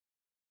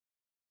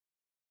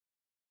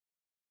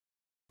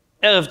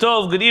Erev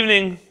Tov, good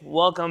evening.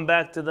 Welcome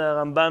back to the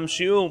Rambam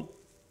Shiur.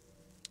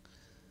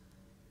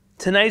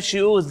 Tonight's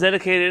Shiur is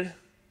dedicated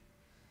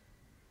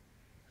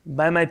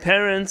by my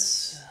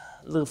parents,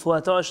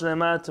 L'Refuato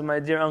Shlema, to my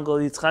dear uncle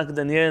Yitzchak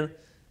Daniel,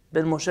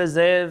 Ben Moshe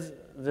Zeev,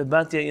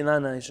 Vebat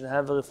Ilana. He should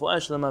have a Refuah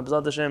Shlema,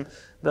 B'ezrat Hashem,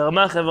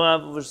 B'ramah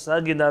Chevrav,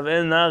 V'shesag Yidav,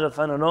 En Na'ar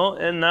Refanano,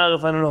 En Na'ar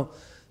Refanano.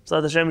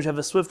 B'ezrat Hashem, he should have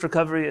a swift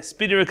recovery, a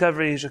speedy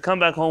recovery. He should come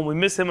back home. We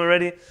miss him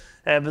already.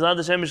 B'ezrat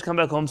Hashem, he should come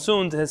back home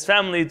soon, to his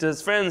family, to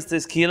his friends, to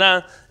his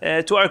kihila,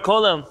 to our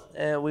kolam.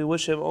 We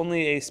wish him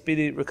only a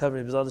speedy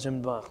recovery. B'ezrat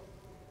Hashem B'arach.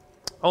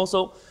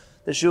 Also,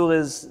 the shiur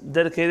is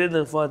dedicated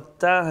to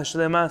Refuata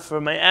Hashlema for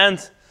my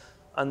aunt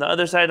on the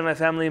other side of my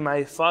family,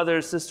 my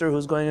father's sister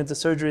who's going into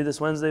surgery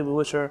this Wednesday. We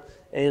wish her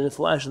a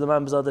Refuah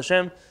Hashlema B'ezrat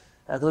Hashem.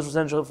 HaKadosh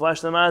Baruch Hu Refuah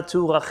Hashlema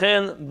to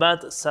Rachel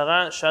Bat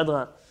Sarah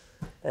Shadra.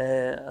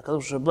 HaKadosh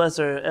Baruch Hu bless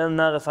her. En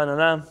Na'ar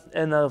Refanana,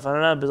 En Na'ar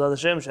Refanana B'ezrat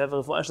Hashem. She'have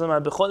Refuah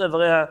Hashlema B'chol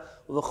Evareha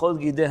U'B'chol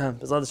Gideha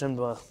B'ezrat Hashem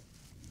B'arach.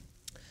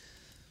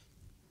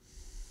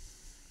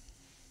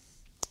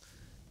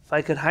 If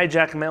I could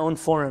hijack my own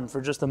forum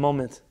for just a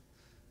moment,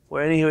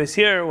 where any who is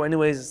here, or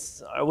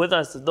anyways are with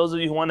us, those of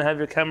you who want to have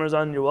your cameras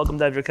on, you're welcome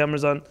to have your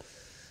cameras on.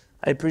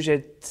 I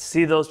appreciate to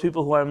see those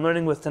people who I'm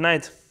learning with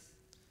tonight.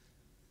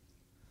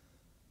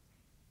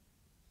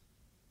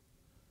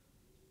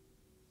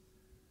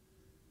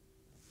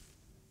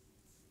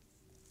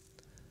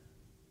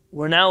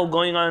 We're now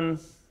going on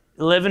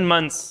 11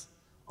 months,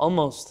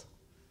 almost.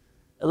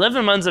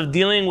 11 months of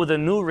dealing with a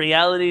new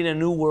reality in a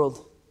new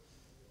world.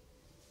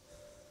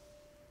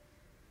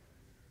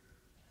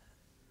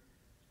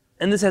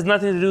 And this has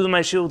nothing to do with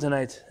my shiur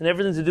tonight, and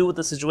everything to do with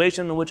the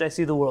situation in which I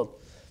see the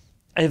world.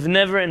 I have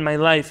never in my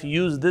life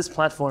used this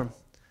platform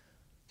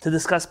to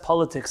discuss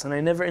politics, and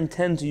I never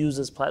intend to use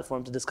this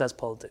platform to discuss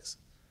politics.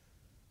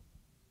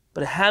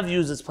 But I have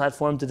used this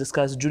platform to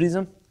discuss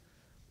Judaism.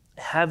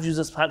 I have used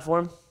this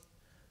platform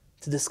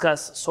to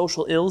discuss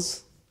social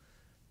ills.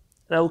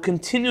 And I will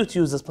continue to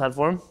use this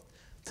platform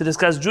to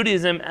discuss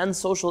Judaism and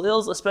social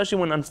ills, especially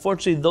when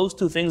unfortunately those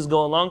two things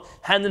go along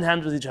hand in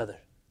hand with each other.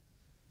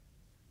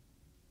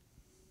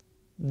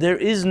 There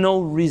is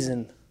no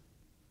reason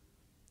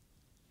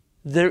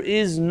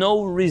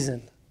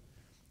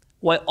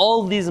why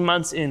all these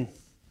months in,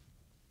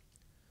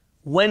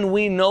 when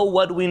we know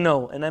what we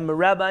know, and I'm a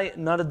rabbi,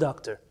 not a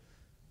doctor,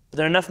 but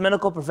there are enough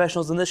medical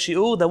professionals in this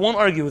shiur that won't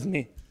argue with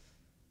me.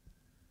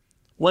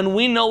 When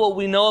we know what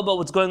we know about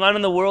what's going on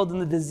in the world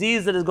and the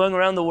disease that is going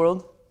around the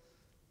world,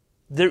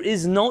 there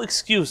is no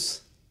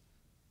excuse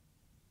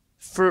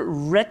for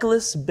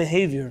reckless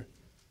behavior.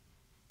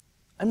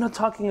 I'm not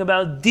talking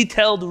about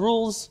detailed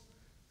rules.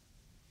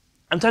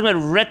 I'm talking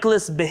about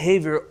reckless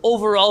behavior,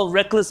 overall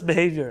reckless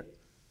behavior.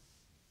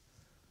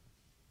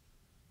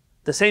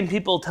 The same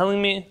people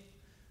telling me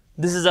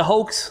this is a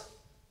hoax,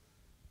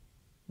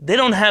 they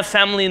don't have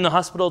family in the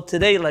hospital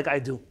today like I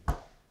do.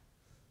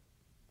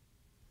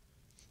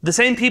 The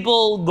same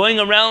people going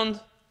around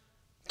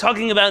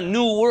talking about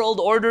new world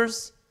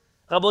orders.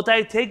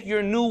 Rabotai, take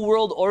your new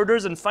world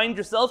orders and find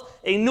yourself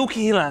a new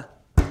kihila.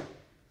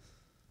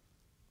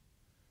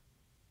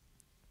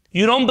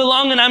 You don't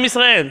belong in Am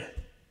Yisrael.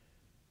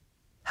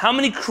 How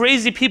many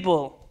crazy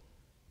people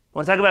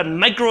want to talk about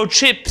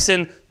microchips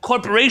and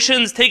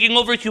corporations taking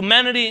over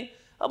humanity?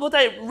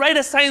 Write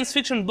a science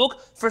fiction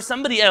book for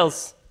somebody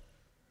else.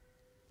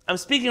 I'm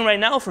speaking right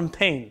now from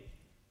pain.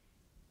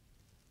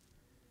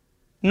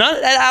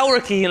 Not at our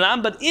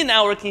kihila, but in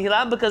our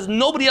kihila, because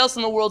nobody else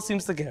in the world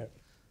seems to care.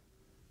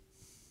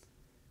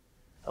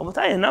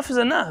 Enough is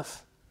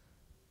enough.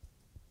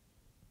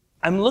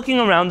 I'm looking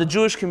around the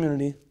Jewish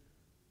community,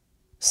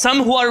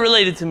 some who are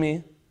related to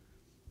me,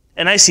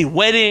 and I see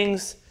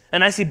weddings,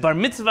 and I see bar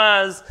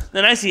mitzvahs,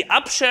 and I see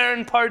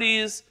upsharing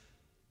parties.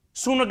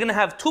 Soon we're going to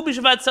have Tu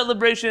B'Shvat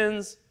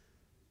celebrations,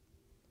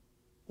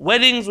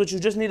 weddings which you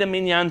just need a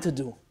minyan to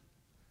do.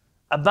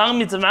 A bar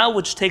mitzvah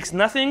which takes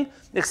nothing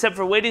except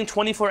for waiting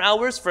 24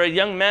 hours for a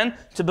young man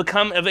to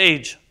become of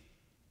age.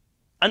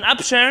 An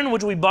upsharing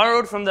which we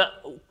borrowed from the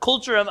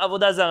culture of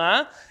Avodah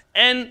Zarah,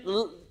 and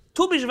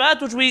Tu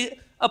B'Shvat which we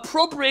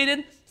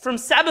appropriated from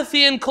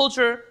Sabbathian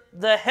culture,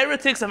 the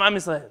heretics of Am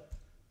Yisrael.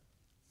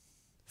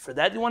 For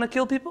that you want to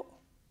kill people?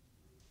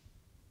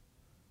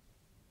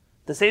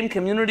 The same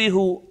community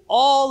who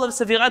all of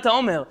Sefirat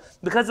HaOmer,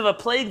 because of a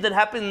plague that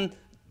happened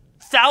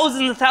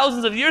thousands and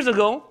thousands of years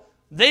ago,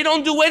 they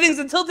don't do weddings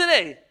until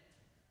today.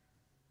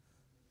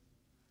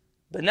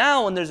 But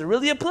now when there's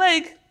really a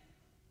plague,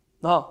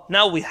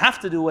 now we have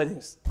to do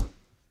weddings.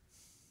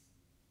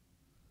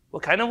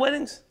 What kind of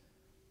weddings?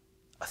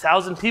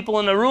 1,000 people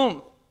in a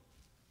room.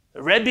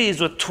 Rebbes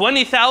with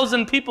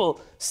 20,000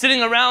 people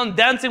sitting around,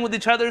 dancing with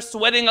each other,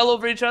 sweating all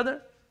over each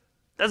other.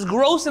 That's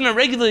gross in a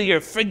regular year.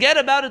 Forget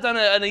about it on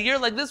a year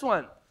like this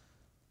one.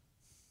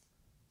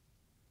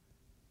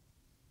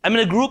 I'm in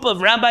a group of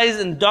rabbis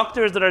and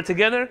doctors that are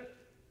together.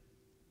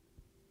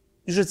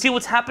 You should see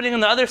what's happening on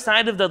the other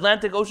side of the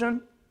Atlantic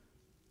Ocean.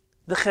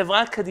 The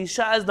Chevra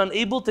Kadisha is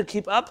unable to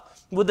keep up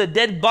with the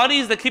dead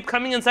bodies that keep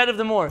coming inside of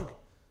the morgue.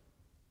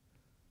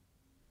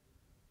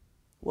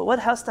 what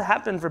has to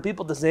happen for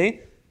people to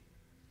say,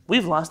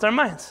 we've lost our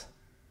minds?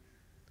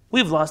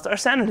 We've lost our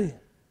sanity.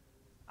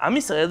 Am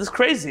Yisrael is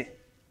crazy.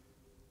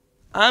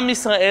 Am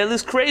Yisrael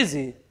is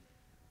crazy.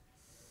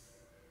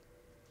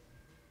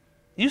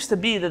 It used to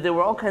be that there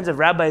were all kinds of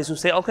rabbis who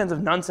say all kinds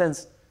of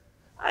nonsense.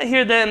 I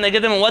hear them, they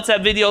get them in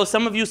WhatsApp videos.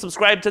 Some of you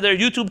subscribe to their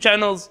YouTube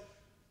channels.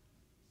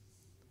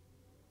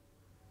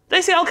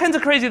 They say all kinds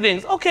of crazy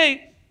things.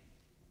 Okay,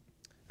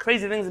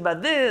 crazy things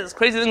about this,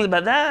 crazy things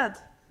about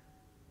that.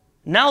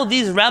 Now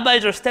these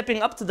rabbis are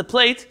stepping up to the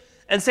plate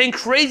and saying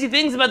crazy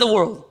things about the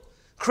world,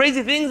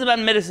 crazy things about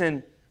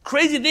medicine,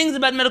 crazy things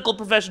about medical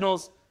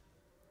professionals,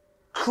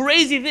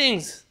 crazy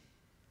things.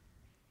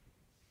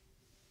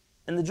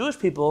 And the Jewish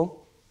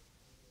people,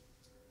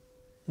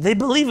 they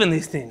believe in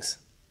these things.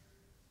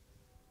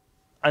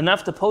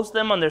 Enough to post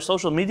them on their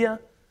social media,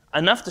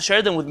 enough to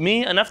share them with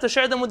me, enough to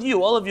share them with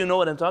you. All of you know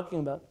what I'm talking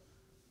about.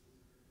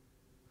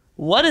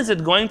 What is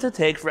it going to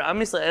take for Am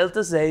Yisrael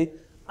to say,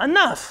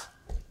 enough?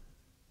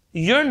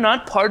 You're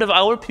not part of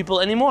our people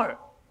anymore.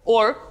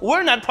 Or,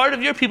 we're not part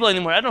of your people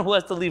anymore. I don't know who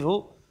has to leave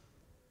who.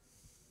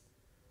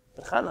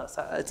 But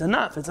khalas, it's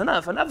enough,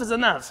 enough is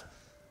enough.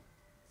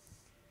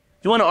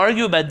 You want to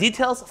argue about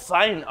details?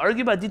 Fine,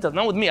 argue about details,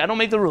 not with me, I don't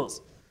make the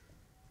rules.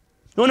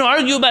 You want to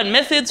argue about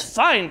methods?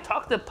 Fine,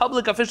 talk to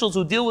public officials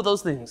who deal with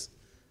those things.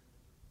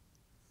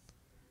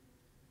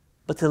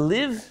 But to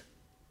live,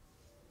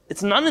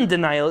 it's not in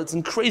denial, it's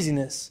in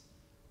craziness.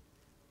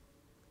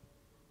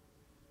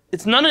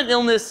 It's not an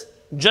illness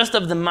just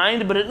of the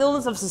mind, but an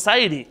illness of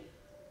society.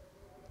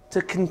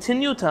 To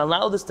continue to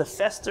allow this to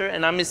fester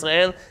in Am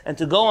Yisrael and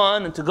to go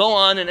on and to go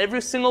on, and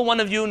every single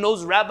one of you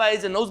knows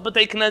rabbis and knows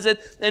Batei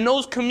Knesset and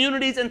knows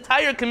communities,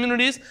 entire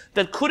communities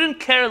that couldn't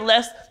care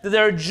less that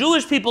there are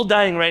Jewish people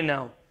dying right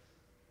now.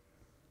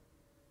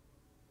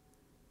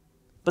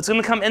 But it's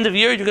going to come end of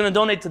year, you're going to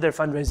donate to their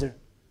fundraiser.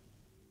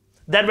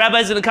 That rabbi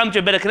is going to come to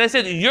your Batei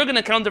Knesset, you're going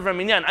to count it from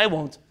Minyan, I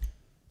won't.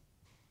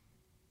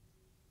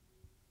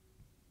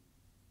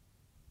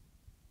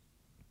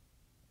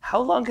 How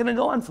long can it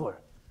go on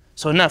for?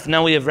 So enough.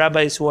 Now we have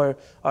rabbis who are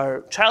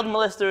child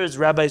molesters,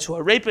 rabbis who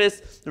are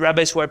rapists,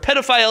 rabbis who are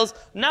pedophiles.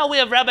 Now we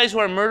have rabbis who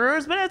are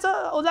murderers, but it's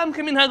Olam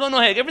Keminhago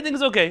Noheg.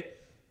 Everything's okay.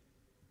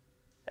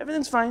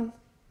 Everything's fine.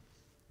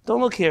 Don't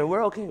look here.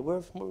 We're okay.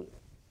 We're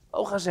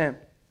Oh Hashem.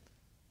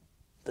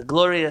 The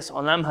glorious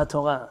Olam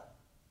HaTorah.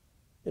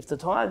 If the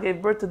Torah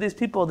gave birth to these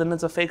people, then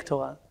it's a fake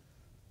Torah.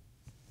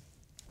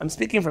 I'm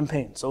speaking from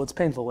pain, so it's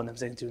painful what I'm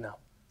saying to you now.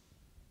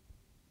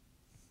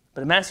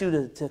 But I'm asking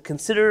you to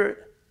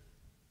consider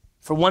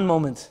for one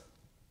moment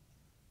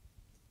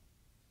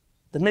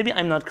that maybe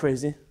I'm not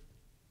crazy,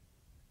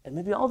 and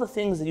maybe all the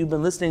things that you've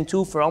been listening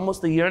to for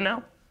almost a year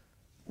now,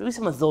 maybe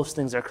some of those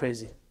things are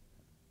crazy.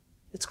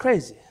 It's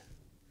crazy.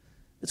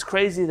 It's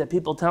crazy that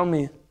people tell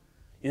me,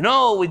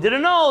 we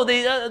didn't know,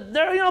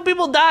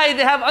 people die,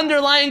 they have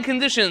underlying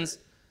conditions.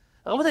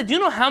 Do you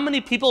know how many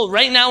people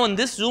right now in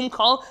this Zoom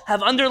call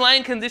have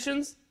underlying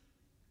conditions?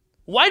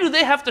 Why do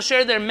they have to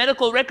share their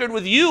medical record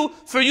with you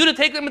for you to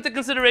take them into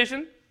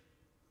consideration?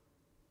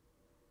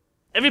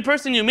 Every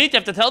person you meet, you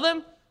have to tell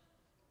them,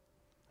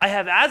 I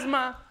have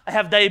asthma, I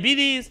have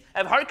diabetes, I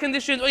have heart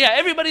conditions. Oh yeah,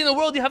 everybody in the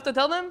world you have to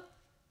tell them?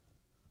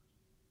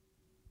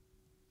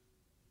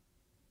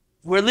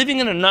 We're living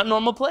in a not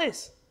normal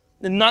place,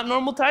 in not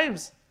normal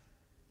times.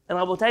 And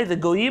I will tell you, the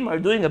Goyim are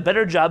doing a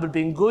better job at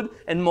being good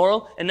and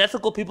moral and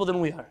ethical people than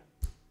we are.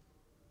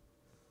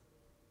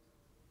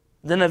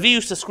 The Navi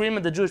used to scream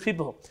at the Jewish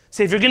people,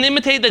 say, if you're going to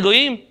imitate the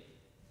Goyim,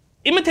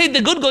 imitate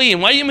the good Goyim.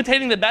 Why are you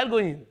imitating the bad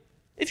Goyim?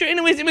 If you're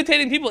anyways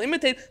imitating people,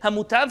 imitate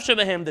Hamutav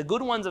Shebehem, the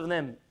good ones of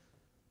them.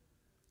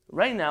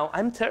 Right now,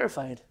 I'm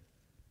terrified.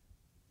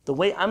 The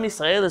way Am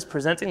Yisrael is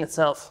presenting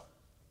itself.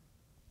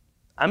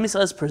 Am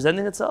Yisrael is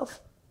presenting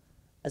itself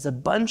as a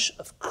bunch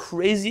of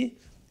crazy,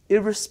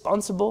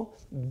 irresponsible,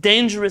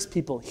 dangerous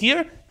people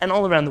here and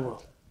all around the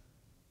world.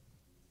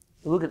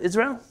 You look at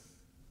Israel.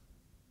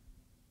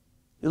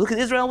 You look at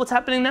Israel, what's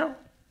happening now?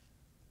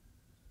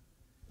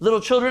 Little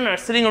children are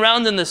sitting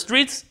around in the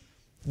streets,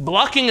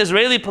 blocking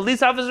Israeli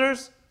police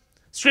officers,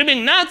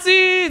 screaming,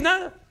 Nazi!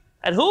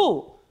 At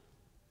who?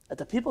 At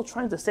the people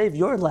trying to save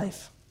your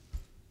life.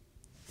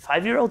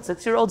 5-year-olds,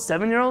 6-year-olds,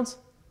 7-year-olds.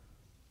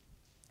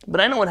 But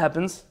I know what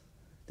happens.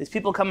 These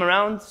people come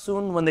around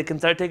soon when they can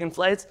start taking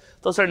flights.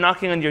 They'll start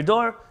knocking on your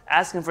door,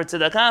 asking for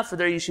tzedakah, for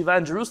their yeshiva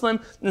in Jerusalem.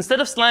 Instead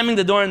of slamming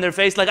the door in their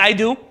face like I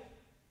do,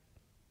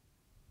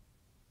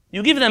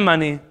 you give them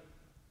money.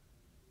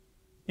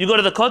 You go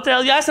to the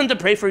kotel, you ask them to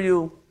pray for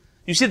you.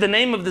 You see the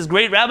name of this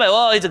great rabbi,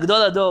 he's a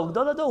Gedol Ador.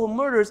 Gedol Ador who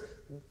murders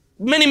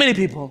many, many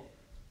people.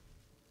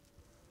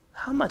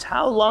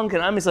 How long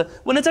can Am Yisrael?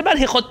 When it's about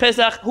Hichot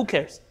Pesach, who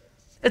cares?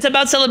 It's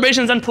about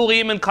celebrations on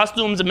Purim and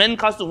costumes, and men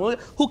costumes,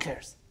 who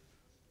cares?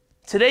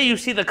 Today you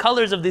see the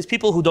colors of these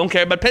people who don't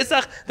care about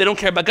Pesach, they don't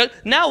care about God.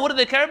 Now what do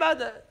they care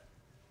about?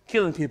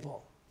 Killing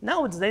people.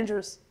 Now it's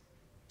dangerous.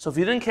 So if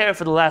you didn't care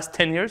for the last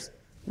 10 years,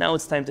 now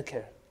it's time to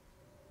care.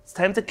 It's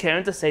time to care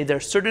and to say there are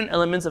certain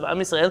elements of Am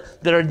Yisrael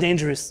that are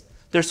dangerous.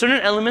 There are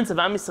certain elements of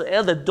Am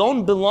Yisrael that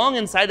don't belong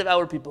inside of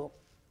our people.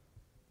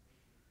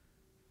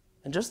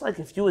 And just like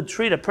if you would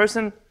treat a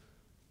person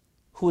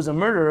who is a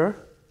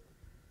murderer,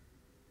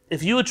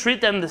 if you would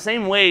treat them the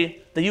same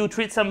way that you would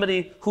treat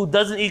somebody who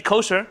doesn't eat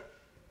kosher,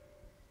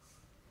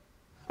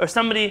 or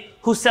somebody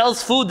who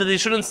sells food that they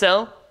shouldn't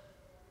sell,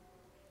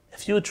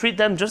 if you would treat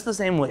them just the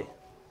same way,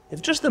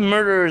 if just the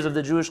murderers of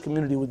the Jewish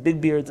community with big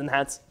beards and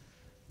hats,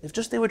 if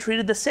just they were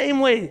treated the same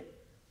way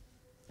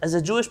as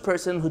a Jewish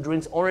person who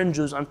drinks orange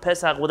juice on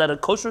Pesach without a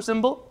kosher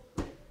symbol,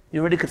 you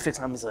already could fix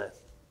Am Yisrael.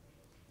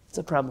 It's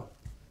a problem.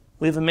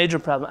 We have a major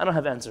problem. I don't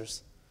have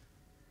answers.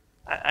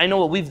 I know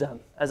what we've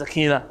done as a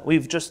kehillah.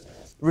 We've just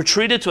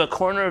retreated to a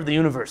corner of the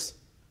universe,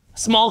 a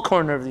small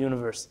corner of the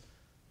universe.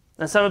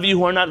 And some of you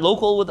who are not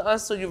local with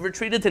us, so you've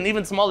retreated to an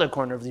even smaller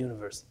corner of the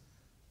universe.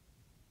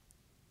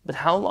 But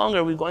how long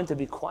are we going to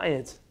be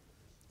quiet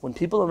when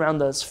people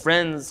around us,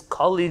 friends,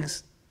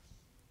 colleagues,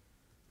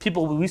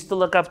 people we used to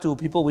look up to,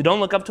 people we don't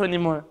look up to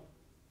anymore,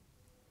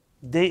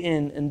 day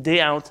in and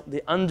day out,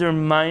 they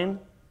undermine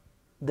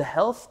the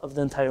health of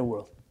the entire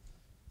world?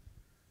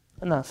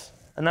 Enough.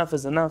 Enough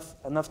is enough.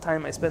 Enough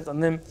time I spent on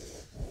them.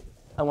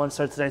 I want to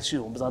start tonight's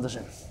shiur, B'ezrat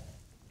Hashem.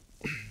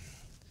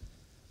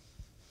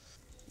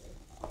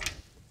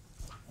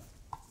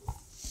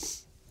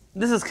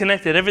 This is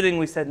connected. Everything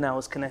we said now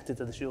is connected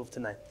to the shiur of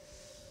tonight.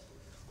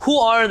 Who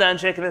are the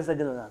Anshe Knesset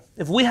Gedolah?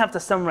 If we have to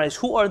summarize,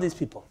 who are these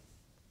people?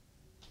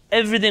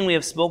 Everything we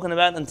have spoken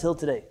about until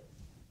today.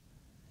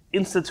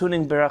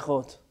 Instituting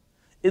berachot,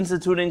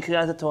 instituting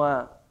Kriyat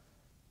Torah,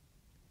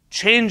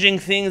 changing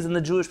things in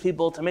the Jewish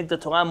people to make the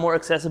Torah more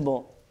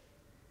accessible,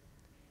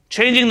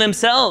 changing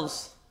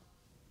themselves,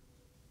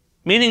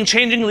 meaning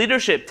changing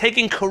leadership,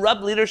 taking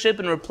corrupt leadership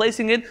and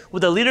replacing it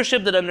with a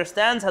leadership that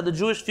understands how the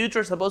Jewish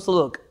future is supposed to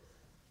look.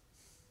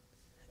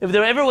 If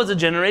there ever was a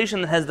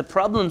generation that has the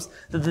problems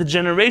that the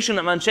generation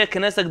of Anshe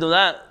Knesset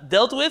Gedolah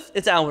dealt with,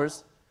 it's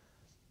ours.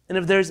 And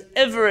if there's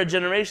ever a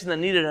generation that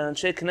needed an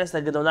Anshe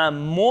Knesset Gedolah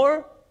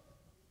more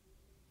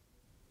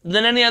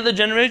than any other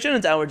generation,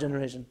 it's our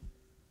generation.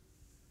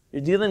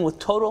 You're dealing with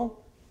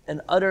total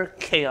and utter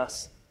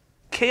chaos.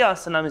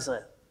 Chaos in Am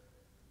Yisrael.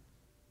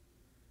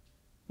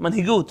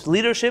 Manhigut,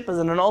 leadership, is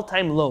at an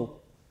all-time low.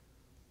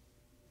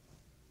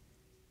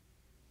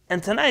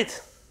 And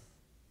tonight,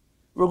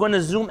 we're going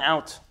to zoom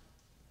out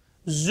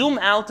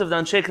of the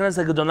Anshe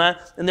Knesset Gedolah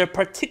and their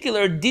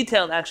particular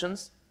detailed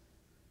actions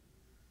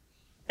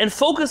and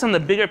focus on the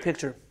bigger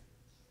picture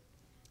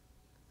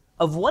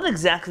of what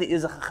exactly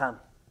is a Chacham.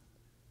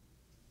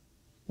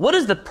 What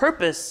is the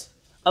purpose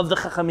of the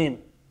Chachamim?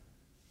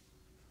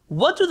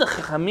 What do the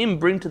Chachamim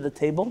bring to the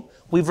table?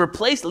 We've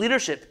replaced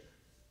leadership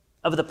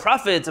of the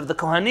prophets, of the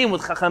Kohanim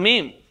with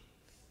Chachamim.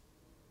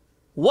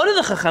 What do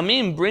the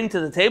Chachamim bring to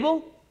the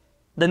table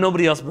that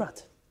nobody else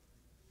brought?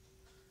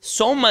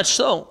 So much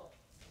so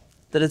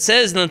that it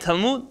says in the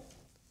Talmud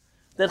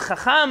that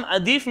Chacham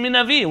adif min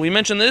Navi. We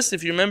mentioned this,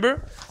 if you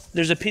remember.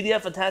 There's a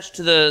PDF attached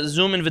to the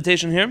Zoom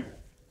invitation here.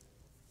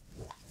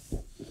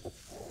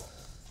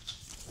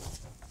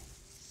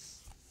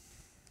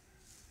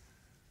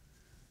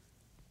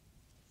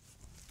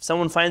 If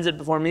someone finds it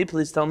before me,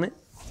 please tell me.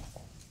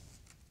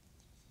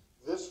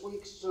 This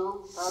week's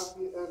Zoom has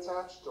it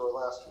attached, or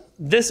last week?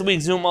 This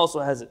week's Zoom also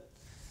has it.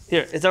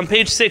 Here, it's on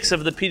page 6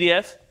 of the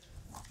PDF.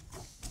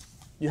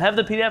 You have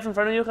the PDF in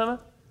front of you, Chava?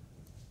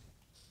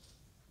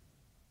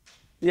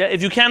 Yeah,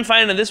 if you can't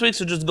find it in this week's,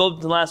 so just go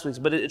to last week's,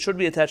 but it should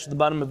be attached to the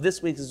bottom of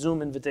this week's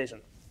Zoom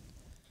invitation.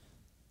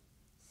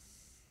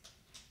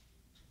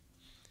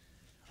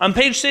 On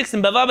page 6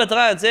 in Bava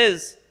Batra it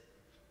says,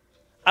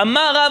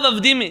 Amar Rav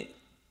Avdimi.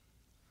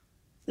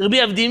 Rabbi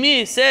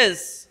Avdimi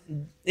says,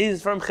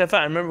 he's from Haifa,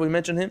 I remember we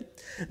mentioned him.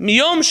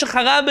 Miyom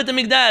shechara Bet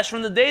HaMikdash,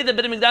 from the day that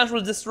Bet HaMikdash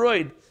was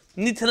destroyed.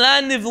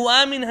 Nitla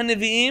nevuah min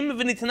ha-nevi'im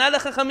v'nitna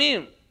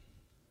la-chachamim.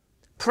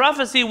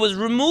 Prophecy was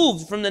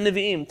removed from the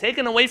Nevi'im,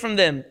 taken away from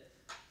them,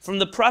 from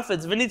the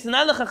prophets,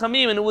 v'nitna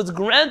la-chachamim, and it was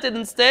granted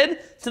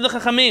instead to the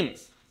Chachamim.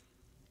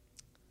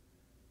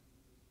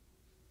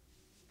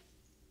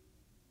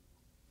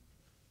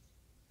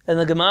 And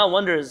the Gemara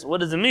wonders, what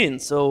does it mean?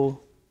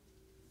 So,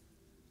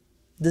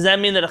 does that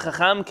mean that a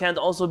Chacham can't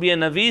also be a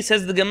Navi?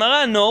 Says the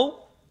Gemara,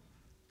 no.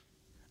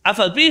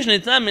 Afal pi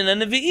shnitna min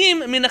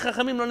ha-nevi'im, min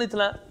ha-chachamim lo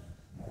nitla.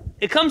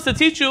 It comes to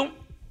teach you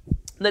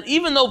that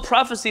even though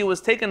prophecy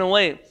was taken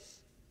away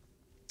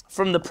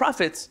from the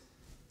prophets,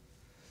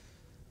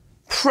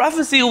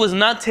 prophecy was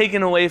not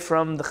taken away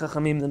from the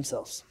Chachamim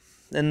themselves.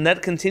 And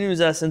that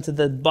continues us into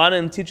the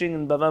bottom teaching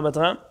in Bava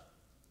Batra.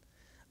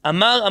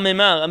 Amar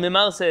Amemar,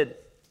 Amemar said,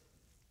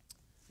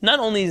 not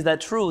only is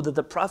that true that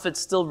the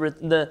prophets still,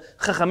 the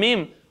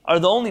Chachamim are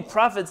the only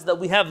prophets that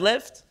we have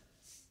left,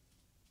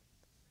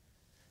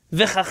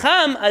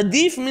 V'chacham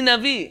adif min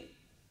Navi.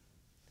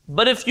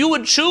 But if you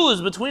would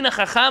choose between a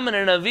Chacham and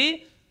a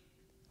Navi,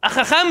 a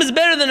Chacham is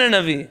better than a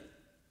Navi.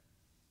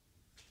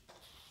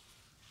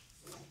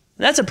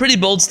 That's a pretty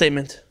bold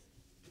statement.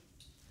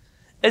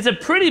 It's a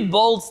pretty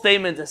bold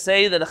statement to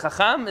say that a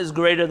Chacham is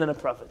greater than a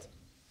prophet.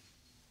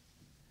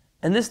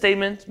 And this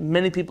statement,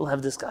 many people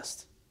have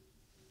discussed.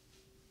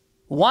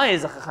 Why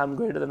is a Chacham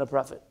greater than a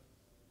prophet?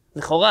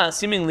 L'chora,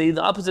 seemingly,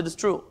 the opposite is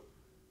true.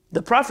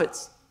 The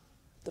prophets.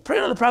 The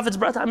prayer of the prophets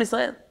brought to Am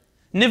Yisrael.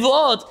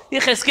 Nivuot,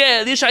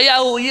 Yecheskel,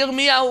 Yeshayahu,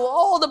 Yirmiyahu,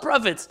 all the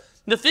prophets.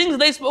 The things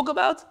they spoke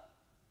about.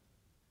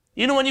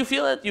 You know when you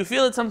feel it? You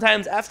feel it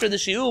sometimes after the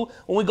shiur,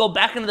 when we go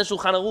back into the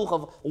Shulchan Aruch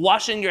of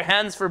washing your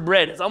hands for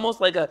bread. It's almost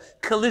like a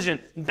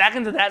collision, back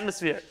into the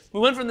atmosphere. We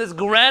went from this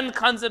grand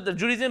concept of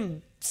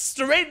Judaism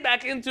straight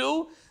back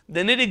into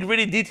the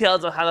nitty-gritty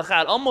details of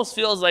halakha. It almost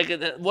feels like,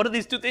 what do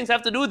these two things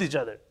have to do with each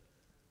other?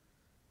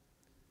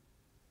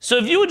 So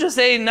if you would just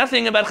say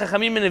nothing about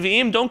Chachamim and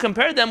Nevi'im, don't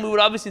compare them, we would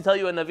obviously tell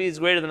you a Navi is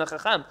greater than a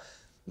Chacham.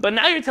 But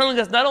now you're telling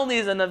us not only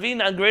is a Navi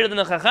not greater than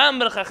a Chacham,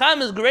 but a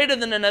Chacham is greater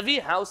than a Navi.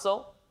 How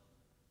so?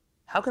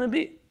 How can it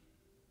be?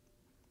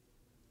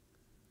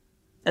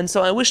 And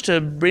so I wish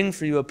to bring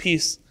for you a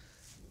piece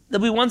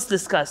that we once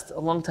discussed a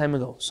long time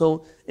ago.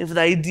 So if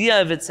the idea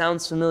of it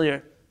sounds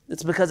familiar,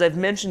 it's because I've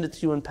mentioned it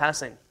to you in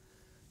passing.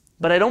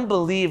 But I don't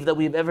believe that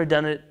we've ever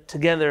done it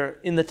together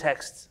in the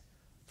text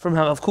from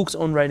Harav Kook's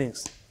own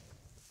writings.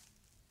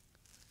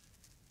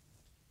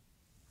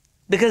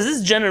 Because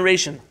this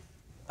generation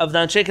of the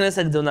Anshe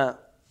Knesset Gdolah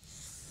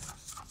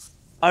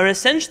are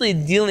essentially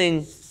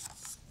dealing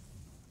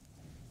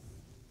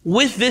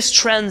with this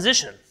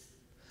transition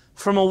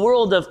from a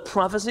world of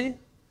prophecy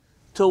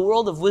to a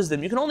world of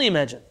wisdom. You can only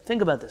imagine.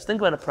 Think about this.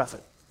 Think about a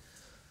prophet.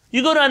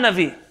 You go to a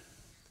Navi.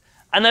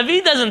 A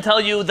Navi doesn't tell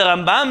you the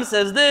Rambam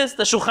says this,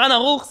 the Shulchan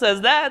Aruch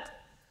says that.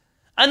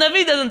 A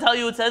Navi doesn't tell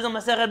you it says in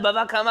Masechet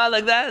Bava Kama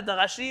like that. The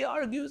Rashi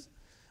argues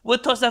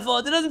with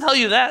Tosafot. It doesn't tell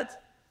you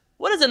that.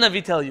 What does a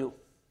Navi tell you?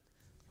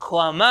 Ko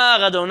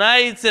amar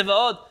Adonai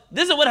Tzevaot.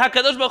 This is what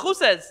HaKadosh Baruch Hu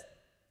says.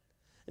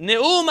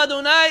 Ne'um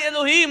Adonai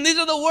Elohim. These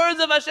are the words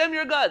of Hashem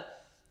your God.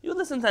 You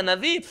listen to a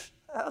Navi,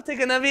 I'll take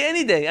a Navi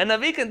any day. A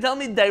Navi can tell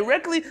me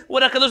directly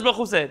what HaKadosh Baruch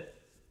Hu said.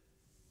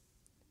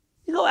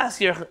 You go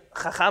ask your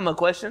Chacham a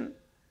question.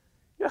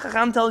 Your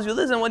Chacham tells you,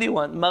 listen, what do you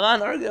want?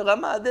 Maran, argue,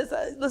 Rama, this,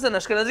 listen,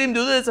 Ashkenazim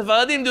do this,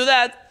 Sephardim do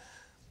that.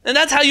 And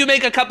that's how you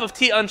make a cup of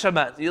tea on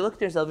Shabbat. You look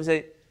to yourself and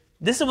say,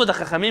 this is what the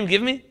Chachamim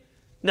give me?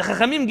 The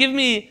Chachamim give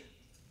me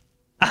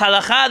a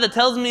halakha that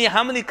tells me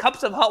how many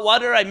cups of hot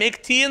water I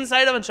make tea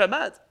inside of on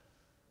Shabbat.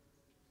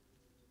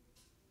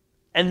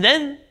 And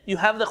then you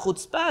have the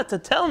chutzpah to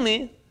tell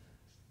me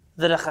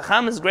that a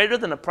chacham is greater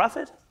than a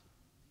prophet?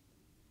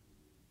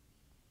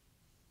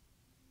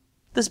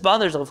 This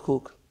bothers Rav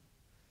Kook.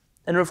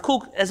 And Rav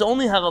Kook, as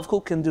only how Rav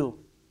Kook can do,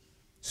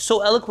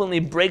 so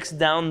eloquently breaks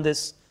down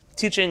this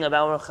teaching of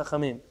our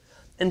chachamim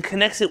and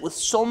connects it with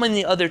so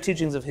many other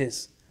teachings of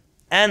his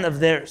and of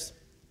theirs.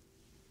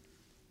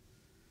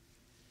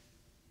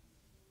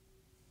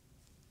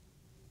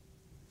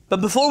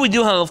 But before we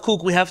do Rav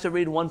Kook, we have to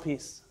read one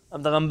piece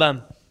of the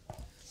Rambam,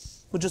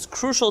 which is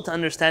crucial to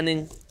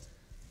understanding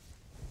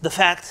the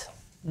fact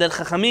that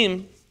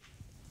Chachamim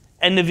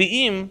and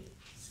Nevi'im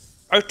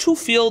are two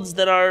fields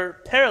that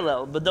are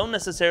parallel but don't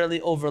necessarily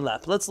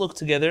overlap. Let's look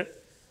together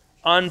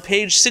on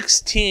page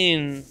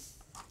 16.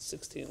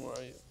 16, where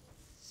are you?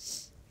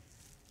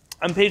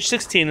 On page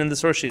 16 in the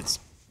source sheets.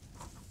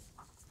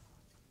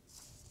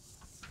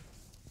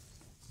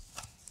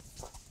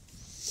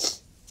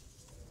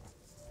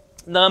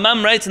 The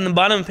Rambam writes in the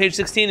bottom of page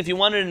 16, if you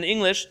want it in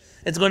English,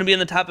 it's going to be on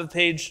the top of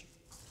page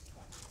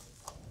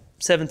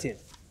 17.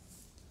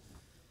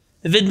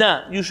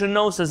 Vidna, you should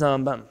know, says the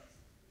Rambam,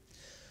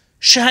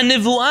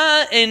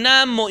 שהנבואה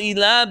אינה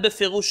מועילה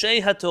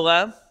בפירושי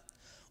התורה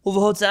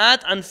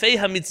ובהוצאת ענפי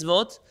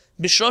המצוות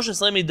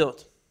ב13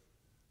 מידות.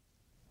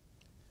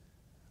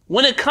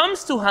 When it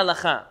comes to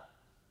halakha,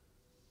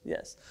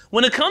 yes,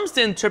 when it comes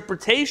to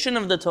interpretation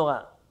of the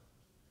Torah,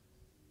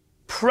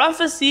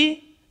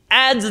 prophecy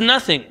adds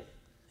nothing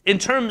in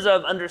terms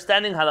of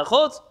understanding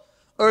halachot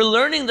or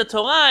learning the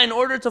Torah in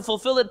order to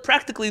fulfill it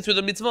practically through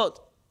the mitzvot.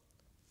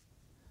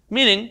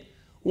 Meaning,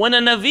 when a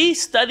Navi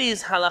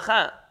studies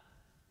halakha,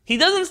 he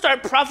doesn't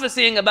start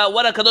prophesying about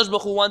what HaKadosh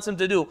Baruch Hu wants him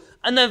to do.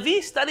 A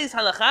Navi studies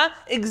halakha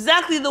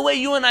exactly the way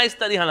you and I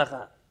study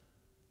halakha.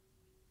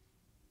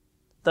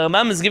 The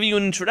Rambam is giving you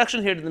an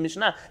introduction here to the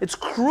Mishnah. It's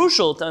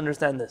crucial to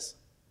understand this.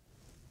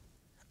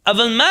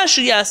 אבל מה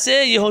שיעשה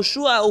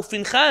יהושע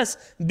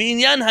ופנחס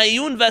בעניין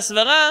העיון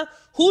והסברה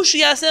הוא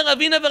שיעשה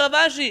רבינה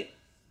ורבשי.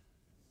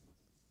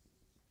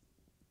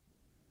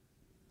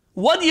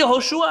 What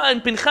Yehoshua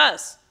and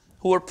Pinchas,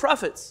 who were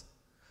prophets,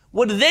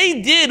 what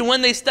they did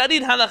when they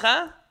studied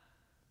halakha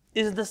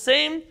is the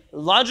same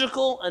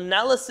logical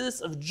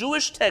analysis of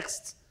Jewish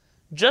texts,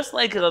 just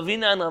like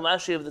Ravina and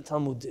Ravashi of the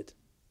Talmud did.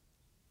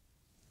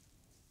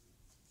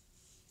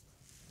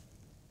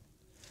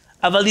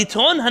 אבל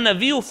יתרון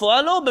הנביא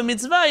ופועלו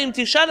במצווה אם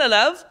תשאל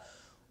עליו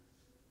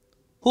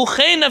הוא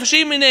חי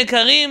נפשי מן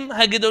העיקרים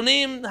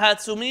הגדולים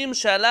העצומים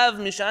שעליו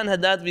משען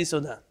הדת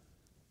ויסודה.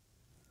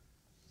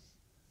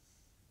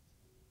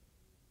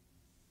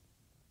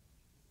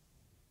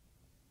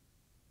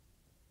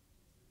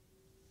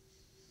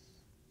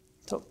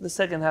 So the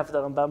second half of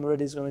the Rambam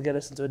already is going to get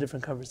us into a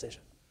different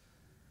conversation.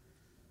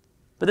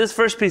 But this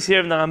first piece here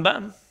of the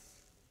Rambam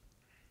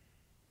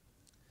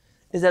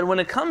is that when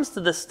it comes to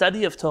the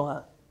study of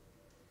Torah,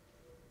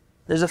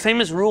 there's a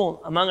famous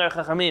rule among our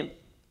Chachamim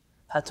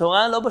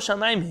HaTorah lo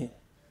b'shamayim hi.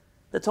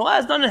 The Torah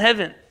is not in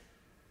heaven.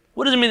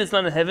 What does it mean it's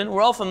not in heaven?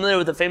 We're all familiar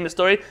with the famous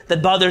story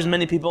that bothers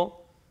many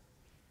people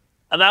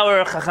of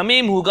our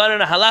Chachamim who got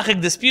in a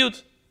halachic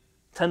dispute.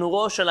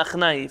 Tanuro shel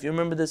Achnai, if you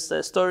remember this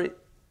story.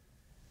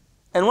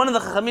 And one of the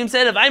Chachamim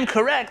said, if I'm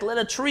correct, let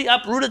a tree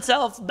uproot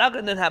itself. That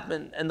didn't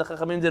happen, and the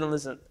Chachamim didn't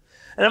listen.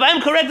 And if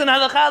I'm correct in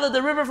halakha, let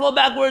the river flow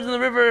backwards, and the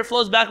river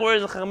flows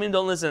backwards, and the Chachamim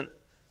don't listen.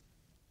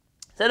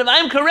 He said, if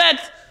I'm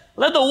correct,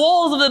 let the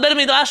walls of the Bet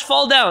Midrash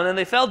fall down, and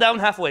they fell down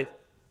halfway.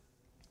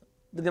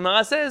 The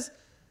Gemara says,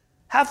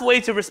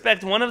 halfway to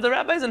respect one of the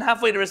rabbis, and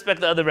halfway to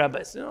respect the other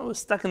rabbis. We're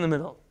stuck in the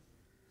middle.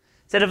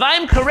 Said, if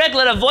I'm correct,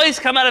 let a voice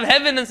come out of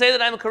heaven and say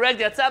that I'm correct.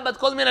 Yatzah bat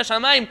kol min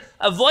hashamayim.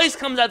 A voice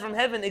comes out from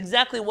heaven.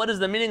 Exactly what is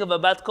the meaning of a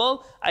bat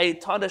kol? I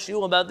taught a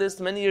shiur about this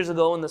many years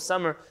ago in the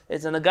summer.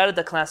 It's an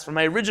Agadata class from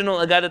my original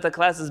Agadata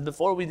classes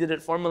before we did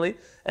it formally.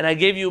 And I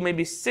gave you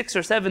maybe 6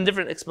 or 7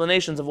 different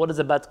explanations of what is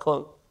a bat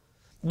kol.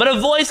 But a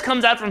voice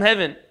comes out from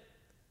heaven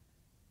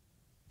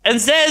and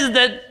says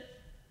that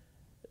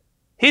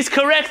he's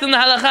correct in the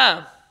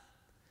halakha.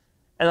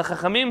 And the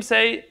Chachamim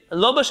say,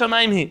 lo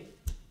b'shamayim hi.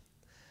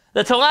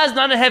 The Torah is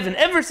not in heaven.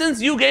 Ever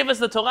since you gave us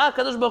the Torah,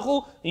 Kadosh Baruch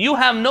Hu, you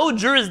have no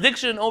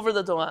jurisdiction over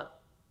the Torah.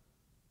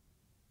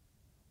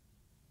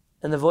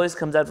 And the voice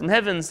comes out from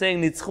heaven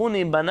saying,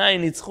 Nitzchuni, Banai,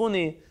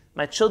 Nitzchuni,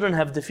 my children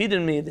have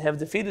defeated me, they have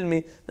defeated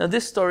me. Now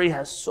this story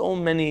has so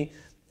many,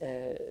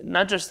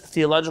 not just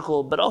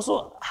theological, but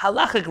also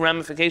halachic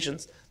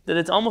ramifications, that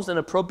it's almost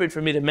inappropriate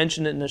for me to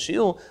mention it in a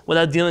shiur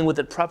without dealing with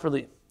it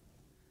properly.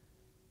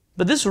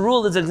 But this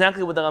rule is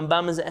exactly what the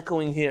Rambam is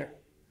echoing here,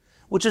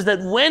 which is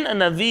that when a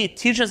Navi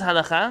teaches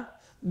halakha,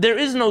 there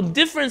is no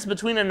difference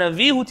between a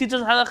Navi who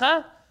teaches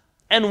halakha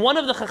and one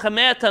of the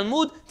Chachamei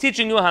Talmud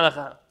teaching you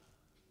halakha.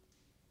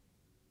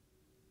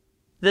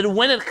 That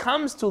when it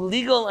comes to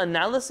legal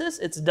analysis,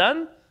 it's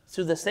done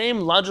through the same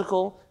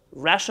logical,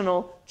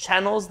 rational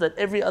channels that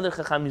every other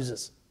Chacham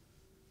uses.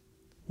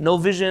 No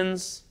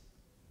visions,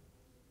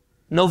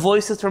 no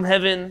voices from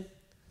heaven,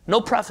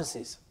 no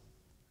prophecies.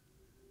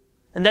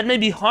 And that may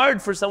be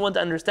hard for someone to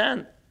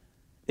understand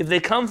if they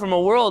come from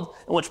a world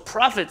in which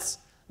prophets,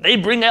 they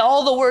bring out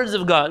all the words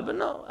of God. But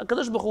no,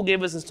 HaKadosh Baruch Hu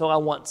gave us His Torah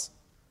once.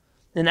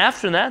 And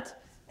after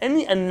that,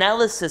 any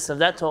analysis of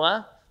that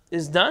Torah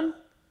is done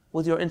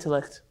with your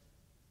intellect,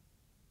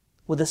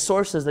 with the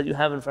sources that you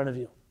have in front of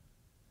you,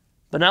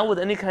 but not with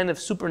any kind of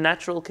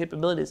supernatural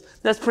capabilities.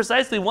 That's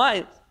precisely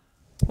why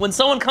when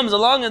someone comes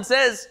along and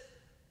says,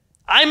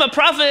 I'm a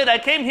prophet, I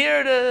came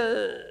here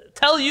to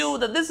tell you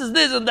that this is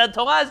this and that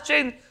Torah has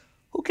changed,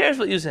 who cares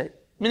what you say?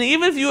 Meaning,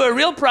 even if you are a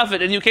real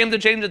prophet and you came to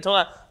change the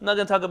Torah, I'm not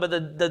going to talk about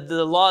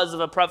the laws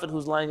of a prophet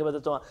who's lying about the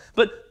Torah.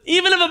 But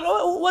even if,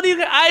 what do you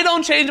care? I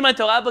don't change my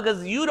Torah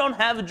because you don't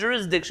have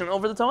jurisdiction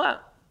over the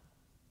Torah.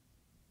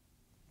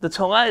 The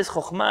Torah is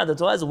chokhmah, the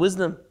Torah is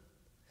wisdom.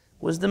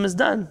 Wisdom is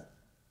done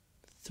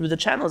through the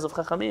channels of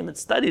Chachamim.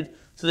 It's studied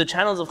through the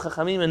channels of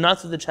Chachamim and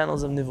not through the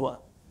channels of Nivuah.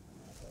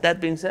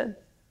 That being said,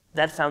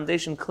 that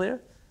foundation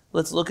clear,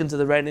 let's look into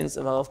the writings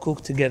of Harav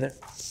Kook together.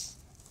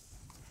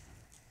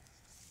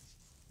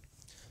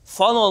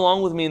 Follow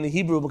along with me in the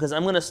Hebrew because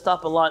I'm going to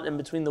stop a lot in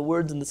between the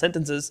words and the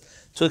sentences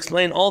to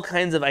explain all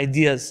kinds of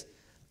ideas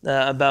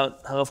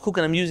about Harav Kook,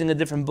 and I'm using a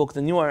different book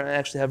than you are. I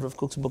actually have Rav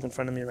Kook's book in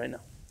front of me right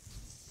now.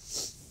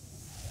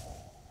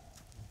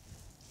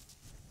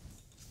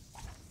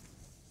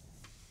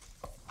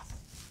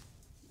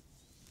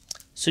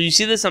 So you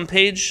see this on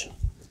page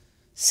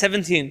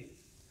 17.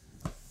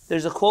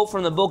 There's a quote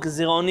from the book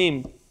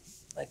Zironim,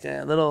 like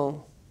a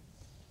little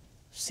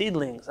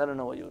seedlings, I don't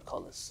know what you would call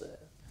this.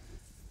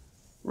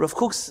 Rav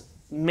Kook's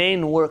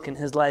main work in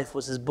his life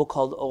was his book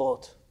called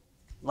Orot,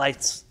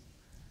 Lights.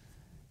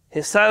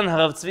 His son,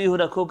 Harav Tzvi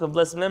Yehuda Kook of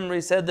blessed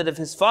memory, said that if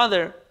his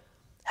father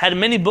had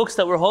many books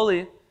that were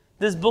holy,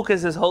 this book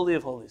is his holy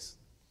of holies.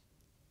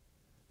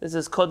 This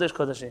is Kodesh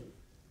Kodashim.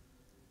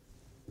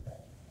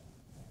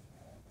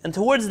 And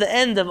towards the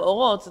end of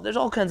Orot, there's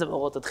all kinds of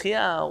Orot,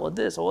 Tchiyah, or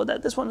this, or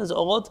that. This one is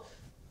Orot,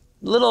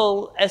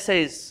 little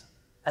essays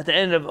at the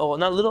end of Orot.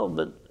 Not little,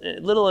 but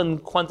little in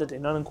quantity,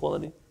 not in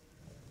quality.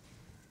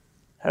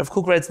 Harav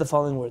Kook writes the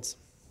following words.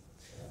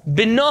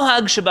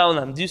 Binohag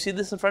sheba'olam. Do you see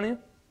this in front of you?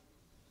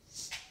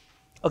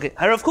 Okay,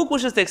 Harav Kook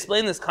wishes to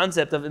explain this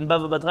concept of in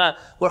Bava Batra,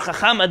 where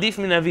Chacham adif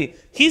min Navi.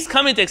 He's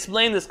coming to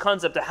explain this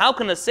concept of how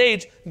can a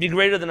sage be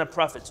greater than a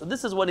prophet. So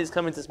this is what he's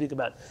coming to speak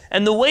about.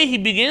 And the way he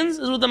begins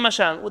is with a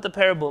mashal, with a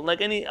parable,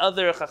 like any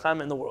other Chacham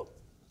in the world.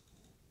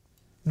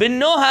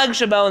 Binohag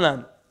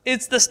sheba'olam.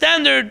 It's the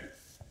standard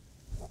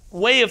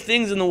way of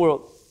things in the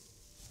world.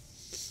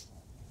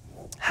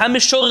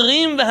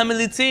 Hamishorim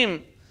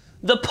v'hamilitzim.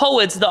 The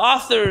poets, the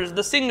authors,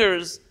 the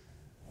singers,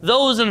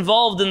 those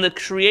involved in the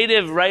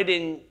creative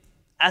writing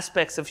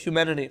aspects of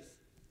humanity.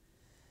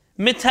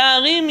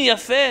 Mitarim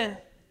yafeh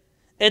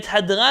et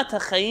hadrat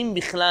ha'chaim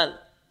bichlal.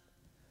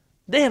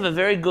 They have a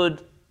very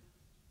good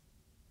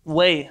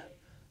way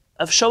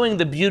of showing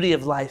the beauty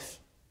of life.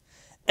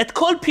 Et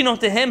kol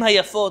pinotehem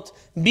hayafot,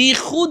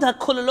 biyichud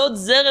hakololot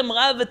zerem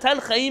rav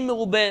v'tal chaim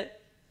merubeh.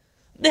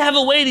 They have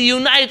a way to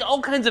unite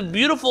all kinds of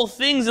beautiful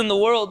things in the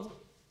world.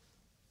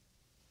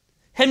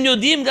 הם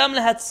יודעים גם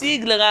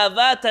להציג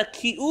לראווה את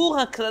הכיעור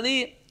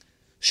הכללי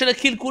של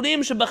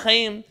הקלקולים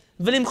שבחיים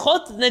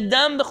ולמחות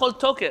נגדם בכל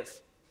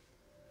תוקף.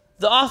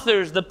 The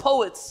authors, the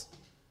poets,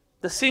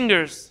 the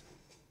singers,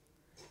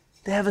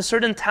 they have a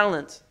certain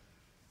talent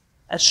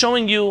at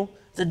showing you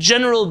the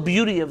general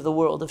beauty of the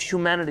world, of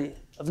humanity,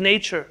 of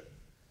nature.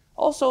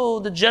 Also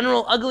the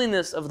general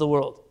ugliness of the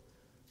world.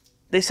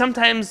 They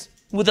sometimes,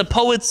 with a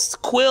poet's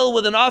quill,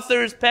 with an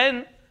author's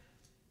pen,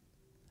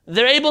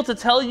 they're able to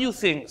tell you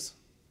things,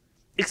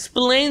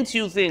 explain to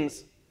you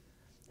things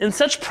in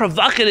such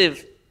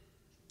provocative,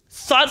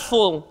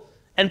 thoughtful,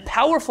 and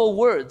powerful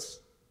words.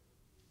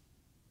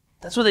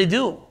 That's what they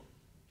do.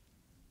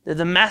 They're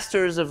the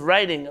masters of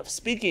writing, of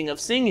speaking, of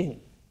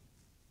singing.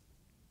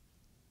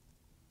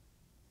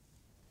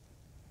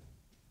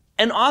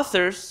 And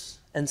authors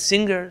and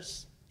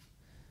singers,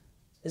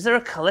 is there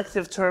a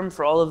collective term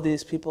for all of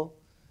these people?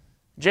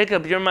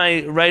 Jacob, you're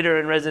my writer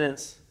in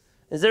residence.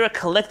 Is there a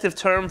collective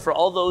term for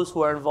all those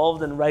who are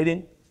involved in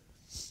writing,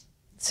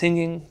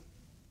 singing?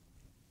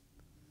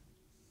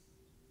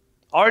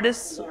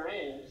 Artists? There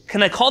is.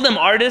 Can I call them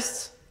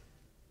artists?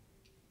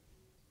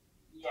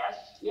 Yes.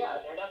 Yeah,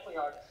 they're definitely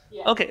artists.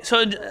 Yeah. Okay,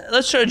 so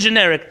let's show a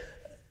generic.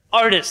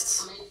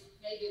 Artists.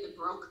 Maybe the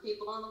broke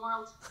people in the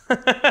world.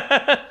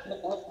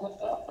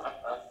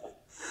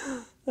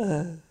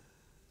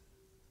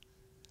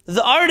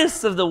 The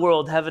artists of the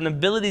world have an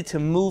ability to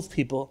move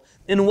people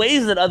in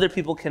ways that other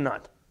people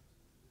cannot.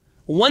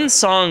 One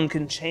song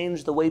can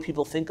change the way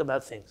people think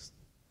about things.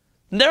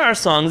 There are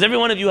songs, every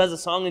one of you has a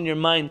song in your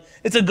mind.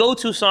 It's a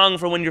go-to song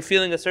for when you're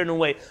feeling a certain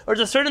way. Or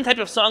it's a certain type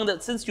of song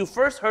that since you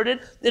first heard it,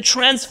 it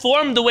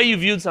transformed the way you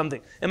viewed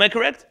something. Am I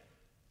correct?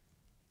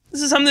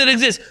 This is something that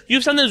exists.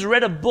 You've sometimes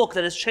read a book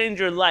that has changed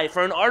your life,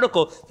 or an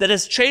article that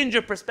has changed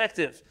your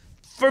perspective,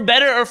 for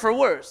better or for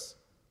worse.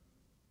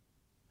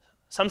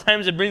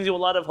 Sometimes it brings you a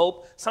lot of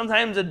hope.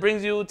 Sometimes it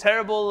brings you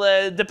terrible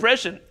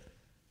depression.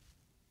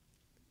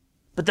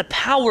 But the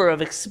power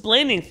of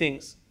explaining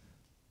things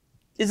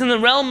is in the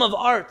realm of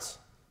art.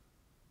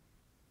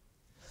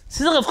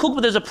 Says Rav Kook,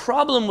 but there's a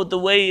problem with the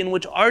way in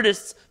which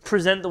artists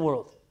present the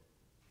world.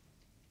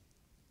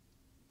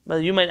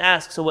 But you might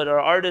ask, so what, are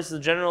artists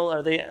in general,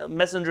 are they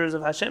messengers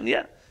of Hashem?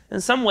 Yeah. In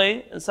some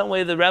way,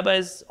 the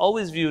rabbis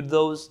always viewed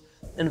those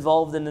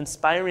involved in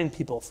inspiring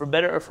people, for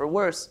better or for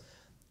worse,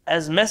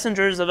 as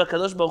messengers of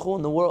HaKadosh Baruch Hu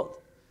in the world.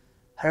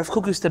 Rav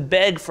Kook used to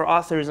beg for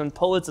authors and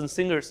poets and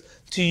singers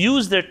to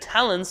use their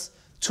talents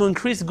to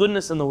increase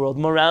goodness in the world,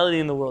 morality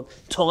in the world,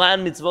 Torah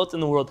and mitzvot in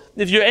the world.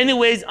 If you're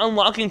anyways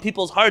unlocking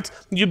people's hearts,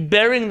 you're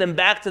bearing them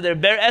back to their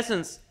bare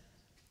essence,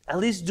 at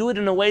least do it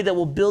in a way that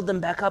will build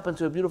them back up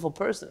into a beautiful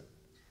person.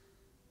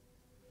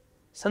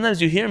 Sometimes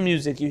you hear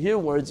music, you hear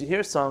words, you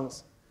hear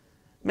songs.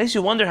 It makes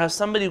you wonder how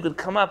somebody could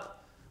come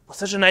up with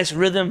such a nice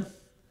rhythm,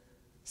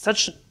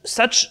 such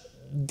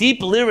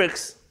deep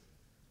lyrics,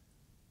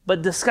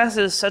 but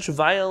discusses such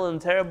vile and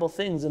terrible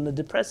things in a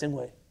depressing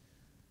way.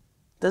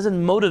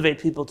 Doesn't motivate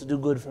people to do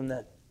good from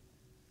that.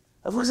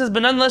 Of course,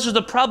 but nonetheless, there's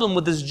a problem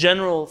with this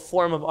general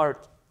form of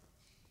art.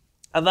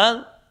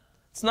 Aval,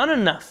 it's not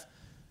enough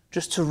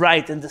just to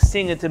write and to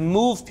sing and to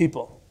move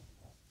people.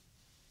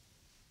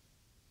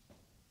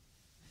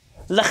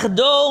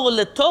 לחדור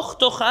לתוך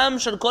תוכם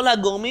של כל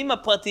הגורמים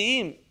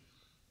הפרטיים.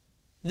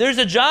 There's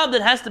a job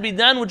that has to be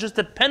done, which is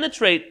to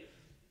penetrate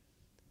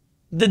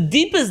the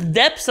deepest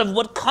depths of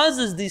what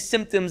causes these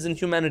symptoms in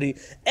humanity.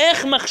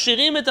 איך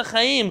מכשירים את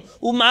החיים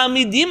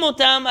ומעמידים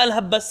אותם על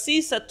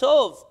הבסיס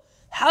הטוב.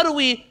 How do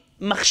we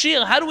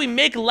מכשיר? How do we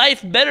make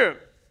life better?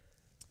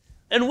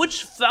 And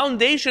which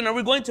foundation are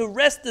we going to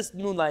rest this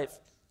new life?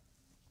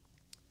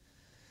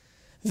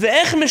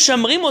 ואיך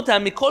משמרים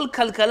אותם מכל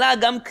כלכלה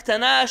גם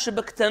קטנה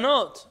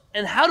שבקטנות?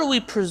 And how do we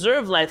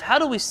preserve life? How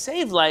do we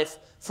save life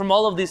from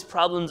all of these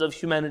problems of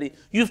humanity?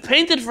 You've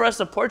painted for us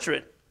a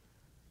portrait.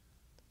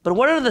 But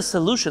what are the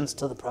solutions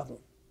to the problem?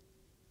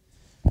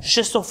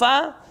 שסופה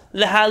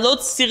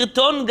להעלות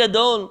סרטון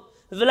גדול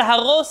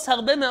ולהרוס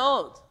הרבה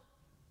מאוד.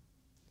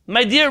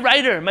 My dear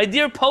writer, my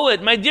dear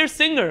poet, my dear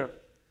singer,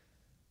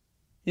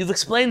 you've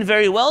explained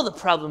very well the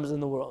problems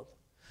in the world.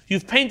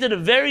 You've painted a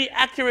very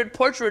accurate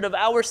portrait of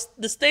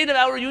the state of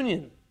our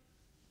union.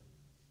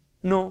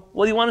 No,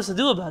 what do you want us to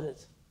do about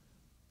it?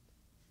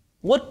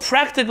 What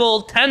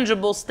practical,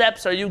 tangible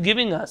steps are you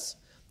giving us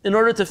in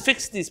order to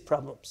fix these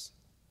problems?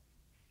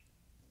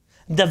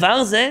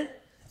 דבר זה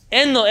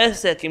אין לו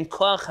עסק עם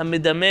כוח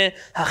המדמה,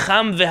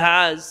 החם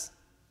והעז.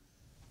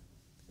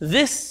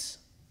 This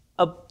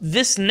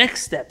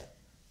next step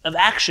of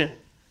action,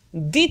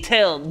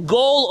 detailed,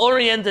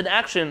 goal-oriented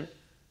action,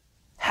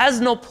 has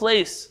no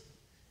place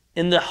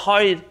in the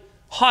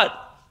hot,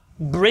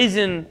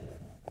 brazen,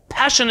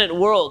 passionate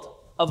world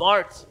of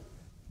art.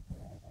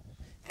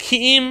 כי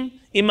אם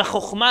עם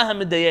החוכמה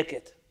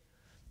המדייקת.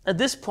 At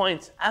this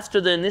point,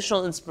 after the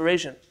initial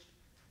inspiration,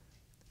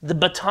 the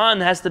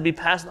baton has to be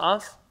passed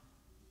off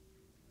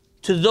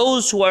to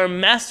those who are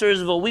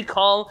masters of what we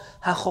call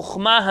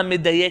ha-chokhmah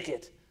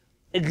ha-medayeket,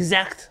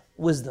 exact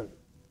wisdom.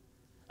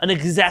 an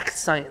exact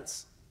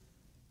science.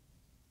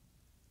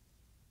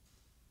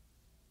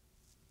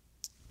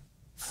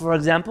 For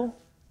example,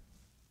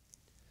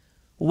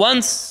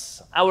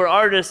 once our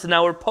artists and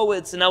our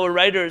poets and our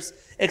writers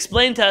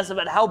explain to us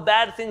about how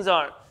bad things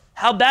are,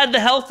 how bad the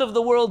health of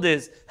the world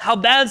is, how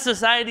bad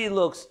society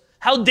looks,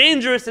 how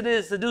dangerous it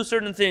is to do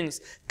certain things.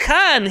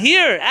 Kan,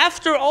 here,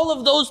 after all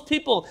of those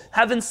people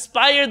have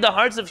inspired the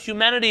hearts of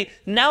humanity,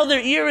 now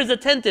their ear is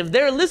attentive.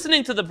 They're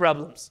listening to the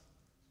problems.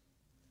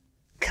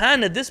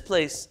 Kan, at this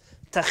place,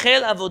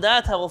 Tachel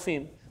avodat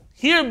harofim.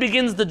 Here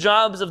begins the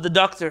jobs of the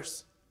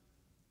doctors.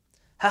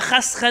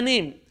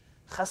 Hachaschanim.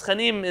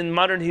 Chaschanim in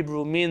modern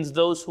Hebrew means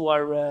those who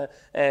are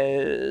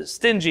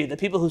stingy, the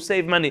people who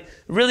save money.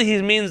 Really, he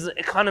means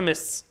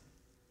economists.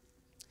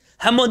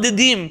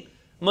 Hamodedim.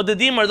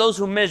 Modedim are those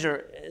who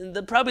measure.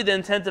 Probably the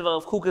intent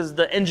of Kuk is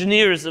the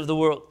engineers of the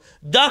world.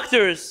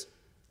 Doctors,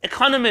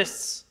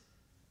 economists,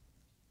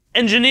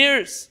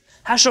 engineers,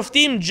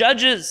 hashoftim,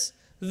 judges,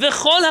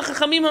 v'chol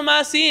hachachamim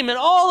ha'ma'asiyim, and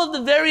all of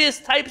the various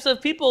types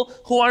of people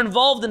who are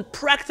involved in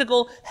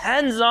practical,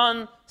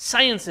 hands-on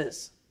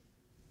sciences.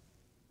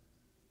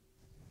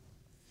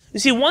 You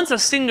see, once a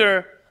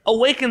singer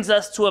awakens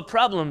us to a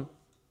problem,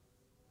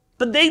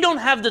 but they don't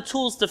have the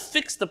tools to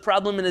fix the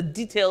problem in a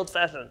detailed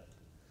fashion.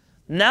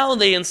 Now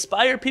they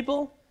inspire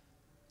people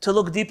to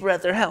look deeper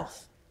at their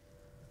health,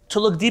 to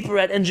look deeper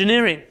at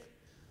engineering,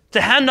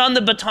 to hand on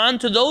the baton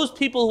to those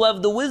people who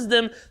have the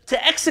wisdom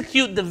to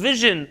execute the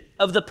vision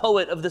of the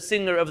poet, of the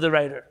singer, of the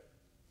writer.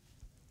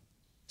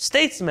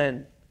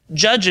 Statesmen,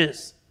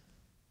 judges.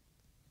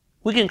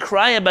 We can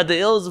cry about the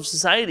ills of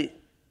society.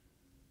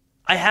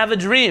 I have a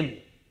dream.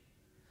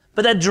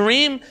 But that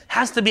dream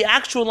has to be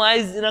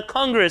actualized in a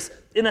Congress,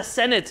 in a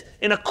Senate,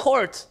 in a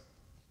court.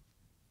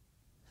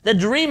 That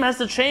dream has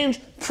to change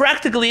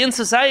practically in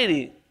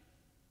society.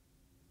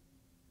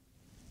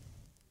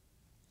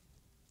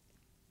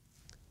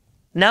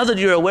 Now that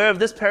you're aware of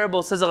this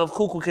parable, says Rav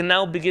Kook, we can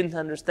now begin to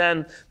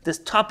understand this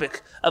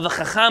topic of a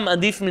chacham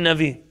adif min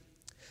navi.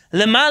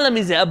 Lemala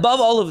mizeh, above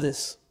all of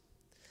this,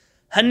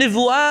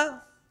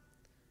 hanivuah,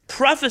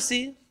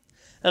 prophecy,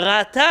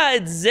 ראתה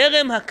את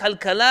זרם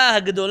הכלכלה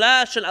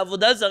הגדולה של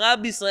עבודה זרה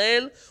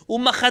בישראל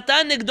ומחתה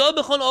נגדו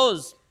בכל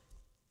עוז.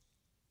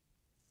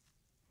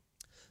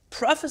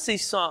 Prophecy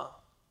saw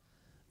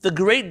the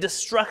great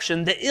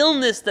destruction, the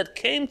illness that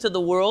came to the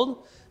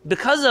world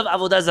because of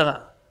avodah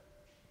zarah.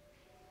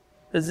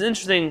 It's an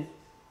interesting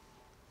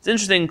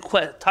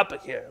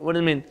topic here. What do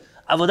you mean?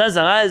 Avodah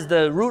zarah is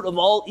the root of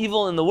all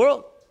evil in the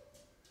world.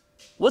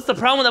 What's the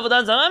problem with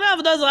avodah zarah?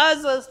 Avodah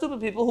zarah is stupid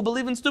people who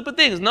believe in stupid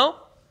things, no?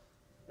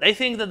 They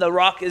think that the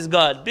rock is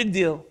God. Big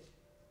deal.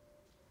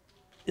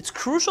 It's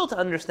crucial to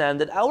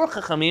understand that our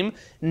Chachamim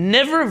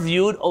never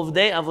viewed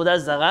Ovdei Avodah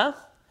Zarah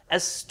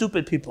as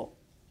stupid people.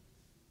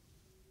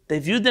 They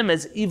viewed them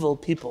as evil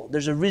people.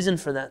 There's a reason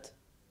for that.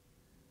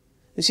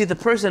 You see, the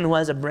person who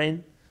has a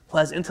brain, who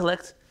has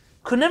intellect,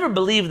 could never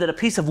believe that a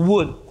piece of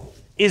wood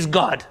is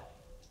God.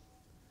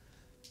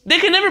 They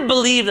can never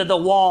believe that the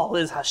wall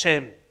is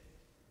Hashem.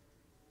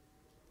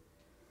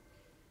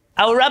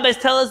 Our rabbis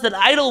tell us that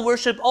idol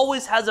worship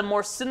always has a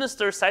more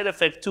sinister side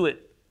effect to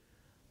it.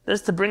 That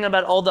is to bring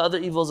about all the other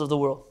evils of the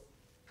world.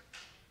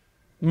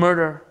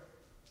 Murder,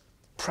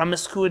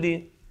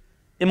 promiscuity,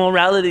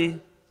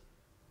 immorality,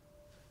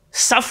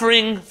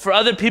 suffering for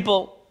other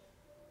people.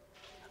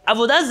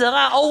 Avodah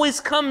Zarah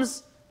always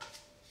comes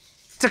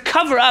to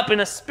cover up in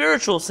a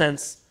spiritual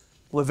sense.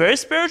 We're very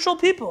spiritual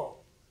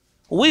people.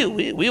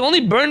 We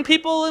only burn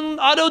people in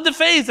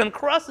auto-da-fés and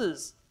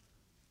crosses.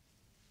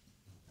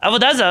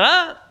 Avodah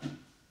Zarah,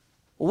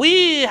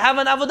 we have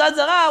an Avodah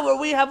Zarah where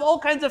we have all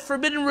kinds of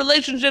forbidden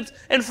relationships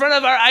in front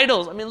of our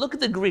idols. I mean, look at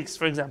the Greeks,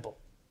 for example.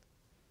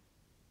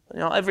 You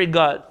know, every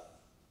god.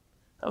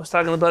 I was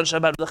talking about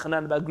Shabbat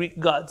L'chanan, about Greek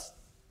gods.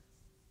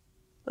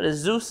 But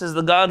Zeus is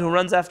the god who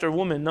runs after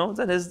women, no? Is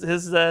that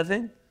his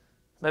thing?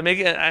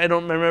 I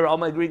don't remember all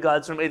my Greek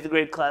gods from 8th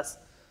grade class.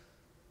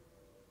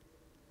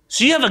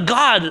 So you have a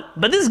god,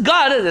 but this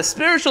god is a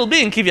spiritual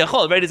being,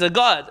 Kivyachol, right? He's a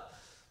god.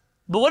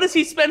 But what does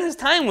he spend his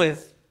time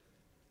with?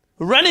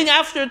 Running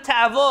after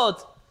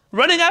ta'avot,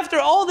 running after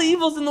all the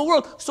evils in the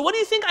world. So what do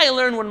you think I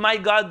learn when my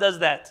God does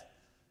that?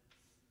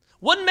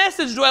 What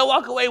message do I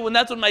walk away when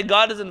that's what my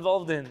God is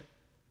involved in?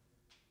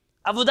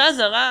 Avodah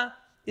Zarah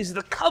is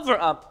the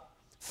cover-up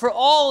for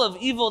all of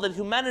evil that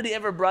humanity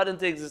ever brought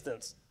into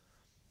existence.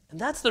 And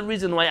that's the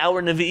reason why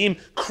our Nevi'im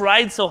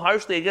cried so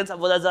harshly against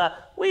Avodah Zarah.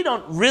 We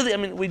don't really,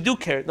 we do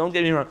care, don't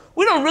get me wrong.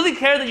 We don't really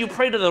care that you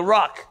pray to the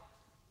rock.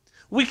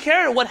 We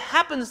care what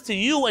happens to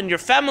you and your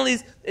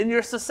families and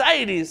your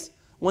societies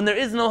when there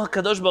is no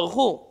HaKadosh Baruch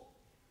Hu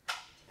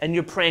and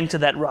you're praying to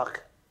that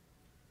rock.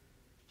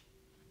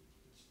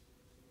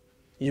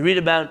 You read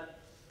about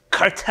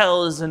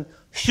cartels and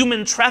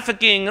human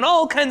trafficking and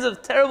all kinds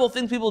of terrible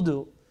things people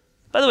do.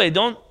 By the way,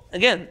 don't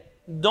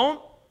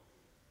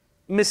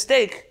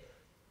mistake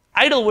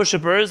idol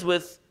worshippers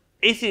with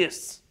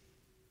atheists.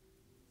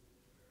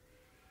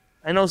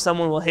 I know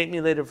someone will hate me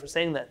later for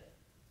saying that.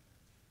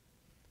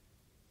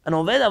 An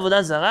Oved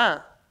Avodah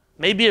Zarah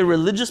maybe a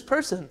religious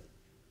person.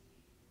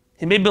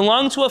 He may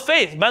belong to a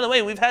faith. By the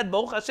way, we've had,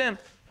 Baruch Hashem,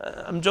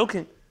 I'm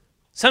joking,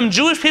 some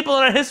Jewish people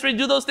in our history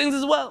do those things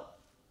as well.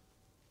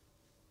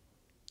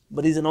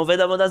 But he's an Oved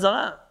Avodah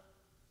Zarah.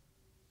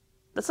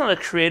 That's not a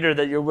creator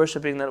that you're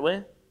worshiping that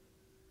way.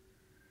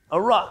 A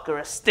rock or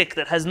a stick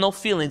that has no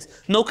feelings,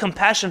 no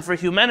compassion for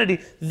humanity,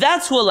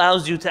 that's who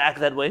allows you to act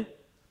that way.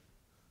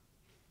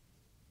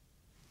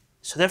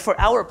 So therefore,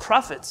 our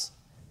prophets,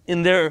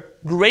 in their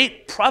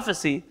great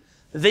prophecy,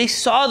 they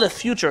saw the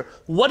future.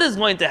 What is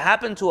going to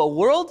happen to a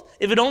world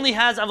if it only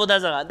has Avodah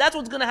Zarah? That's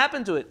what's going to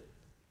happen to it.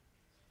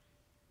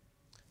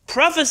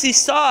 Prophecy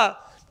saw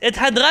et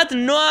hadrat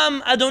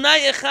noam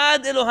Adonai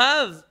echad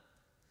Elohav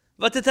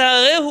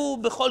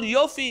v'tetararehu b'chol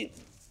yofi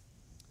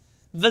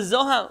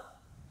v'zohar.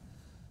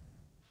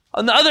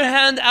 On the other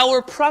hand,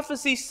 our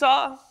prophecy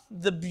saw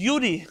the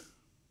beauty,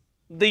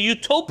 the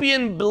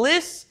utopian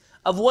bliss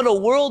of what a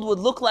world would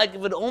look like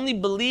if it only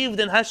believed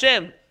in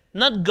Hashem,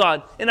 not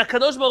God, in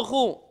HaKadosh Baruch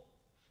Hu.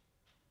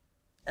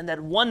 And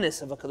that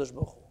oneness of HaKadosh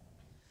Baruch Hu.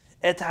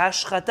 את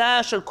ההשחתה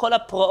של כל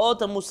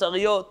הפרעות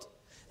המוסריות,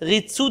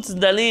 ריצוץ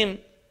דלים,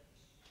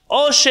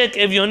 עושק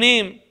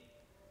אביונים.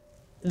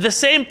 The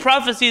same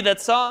prophecy that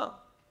saw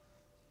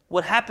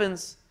what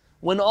happens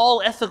when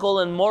all ethical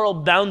and moral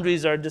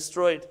boundaries are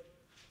destroyed,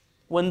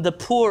 when the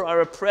poor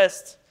are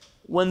oppressed,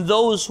 when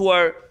those who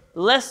are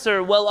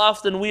lesser well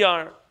off than we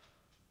are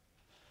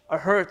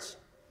hurt.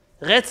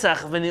 Retzach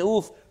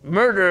v'ni'uf,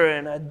 murder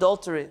and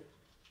adultery.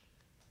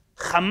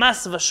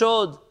 Chamas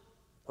v'shod,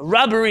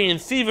 robbery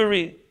and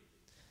thievery.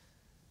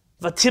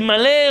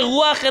 V'timale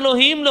ruach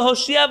Elohim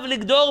lehoshia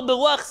v'ligdor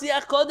beruach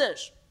siach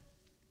kodesh.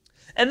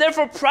 And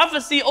therefore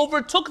prophecy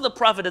overtook the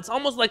prophet. It's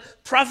almost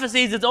like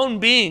prophecy is its own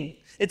being,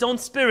 its own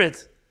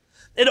spirit.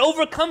 It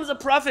overcomes a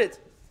prophet.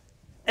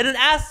 And it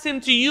asks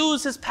him to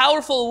use his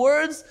powerful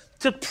words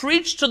to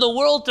preach to the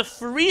world, to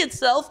free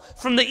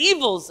itself from the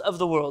evils of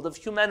the world, of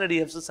humanity,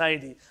 of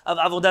society, of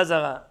Avodah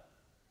Zarah.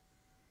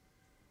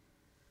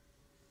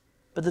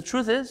 But the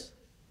truth is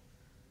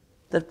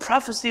that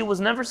prophecy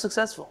was never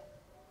successful.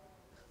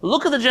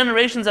 Look at the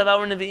generations of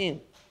our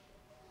Nevi'im.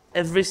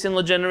 Every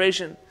single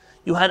generation,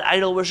 you had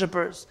idol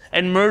worshippers,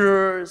 and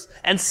murderers,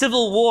 and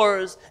civil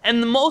wars,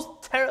 and the most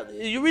terrible.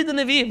 You read the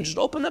Nevi'im, just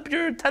open up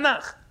your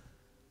Tanakh.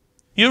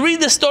 You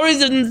read the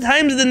stories in the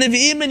times of the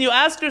Nevi'im and you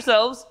ask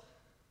yourselves,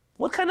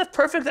 what kind of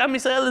perfect Am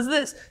Yisrael is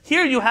this?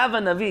 Here you have a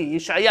Navi,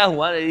 Yeshayahu,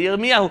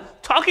 Yirmiyahu,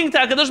 talking to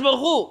HaKadosh Baruch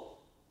Hu.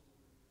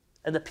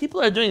 And the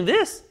people are doing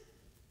this.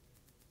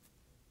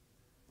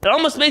 It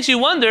almost makes you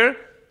wonder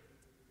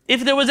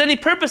if there was any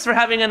purpose for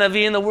having a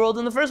Navi in the world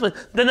in the first place.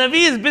 The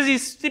Navi is busy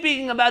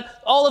speaking about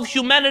all of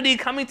humanity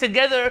coming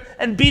together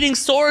and beating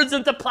swords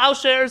into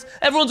plowshares.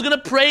 Everyone's going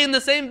to pray in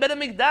the same Beit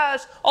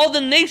HaMikdash. All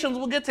the nations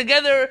will get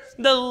together.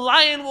 The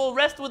lion will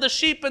rest with the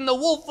sheep and the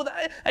wolf with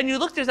the... And you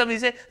look to yourself and you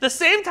say, the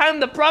same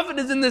time the prophet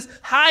is in this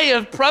high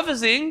of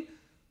prophesying,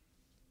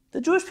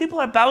 the Jewish people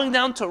are bowing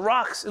down to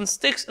rocks and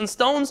sticks and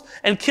stones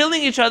and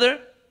killing each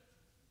other.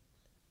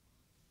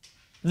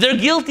 They're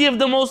guilty of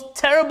the most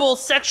terrible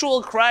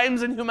sexual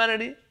crimes in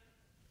humanity.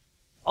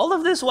 All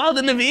of this while the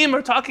Nevi'im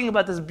are talking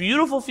about this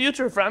beautiful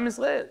future for Am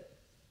Yisrael.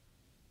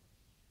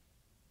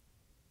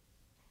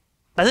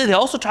 But then they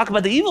also talk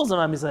about the evils of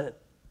Am Yisrael.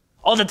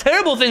 All the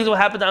terrible things that will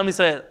happen to Am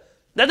Yisrael.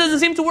 That doesn't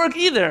seem to work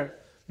either.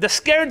 The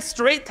scared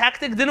straight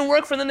tactic didn't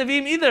work for the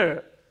Nevi'im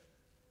either.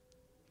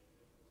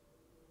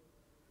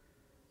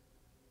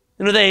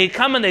 You know, they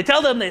come and they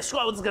tell them, they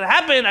swear what's going to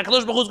happen,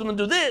 HaKadosh Baruch Hu is going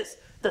to do this.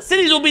 The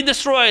cities will be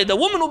destroyed. The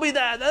woman will be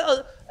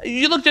that.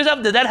 You look to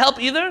yourself, did that help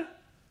either?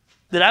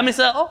 Did Am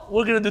Yisrael, oh,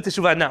 we're going to do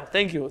teshuvah now.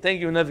 Thank you,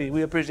 Navi.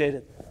 We appreciate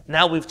it.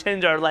 Now we've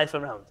changed our life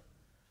around.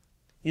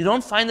 You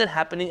don't find it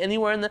happening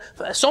anywhere in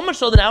the... So much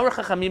so that our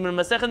Chachamim in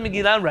Masechet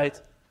Megillah write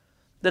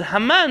that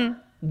Haman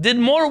did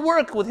more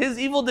work with his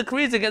evil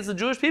decrees against the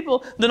Jewish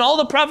people than all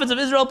the prophets of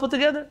Israel put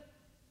together.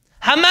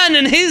 Haman,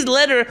 in his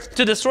letter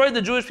to destroy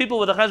the Jewish people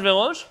with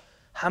Achashverosh,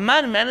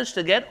 Haman managed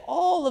to get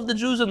all of the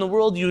Jews in the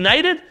world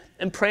united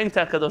and praying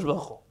to HaKadosh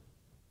Baruch Hu.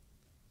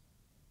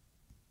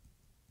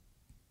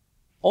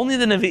 Only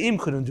the Nevi'im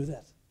couldn't do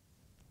that.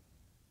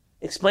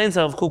 Explains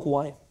Rav Kook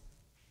why.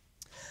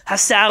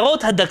 Hasa'arot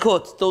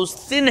hadakot, those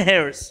thin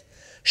hairs,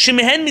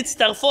 shemehen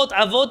mitztarfot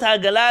avot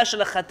ha'agala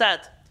shel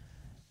hachatat.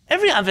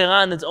 Every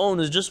avera on its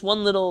own is just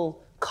one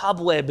little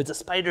cobweb, it's a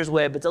spider's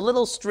web, it's a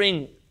little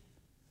string.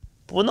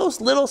 But when those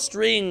little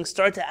strings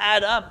start to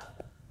add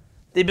up,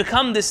 they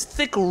become this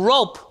thick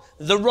rope,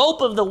 the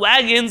rope of the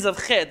wagons of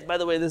Chet. By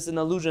the way, this is an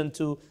allusion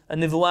to a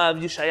Nevuah of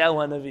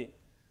Yeshayahu HaNavi.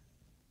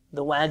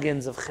 The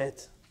wagons of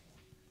Chet.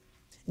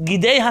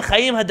 Gidei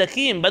HaChaim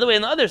HaDakim. By the way,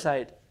 on the other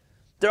side,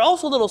 there are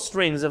also little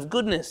strings of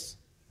goodness.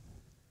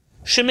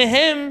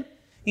 Shemehem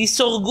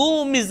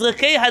Yisorgu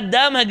Mizrakei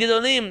Hadam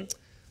HaGedolim.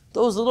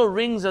 Those little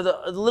rings are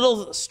the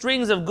little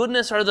strings of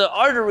goodness are the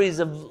arteries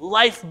of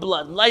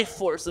lifeblood, life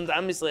force in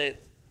Am Yisrael.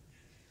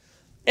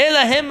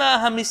 Elahema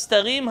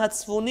HaMistarim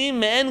HaTzfunim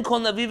Me'en Kol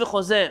Navi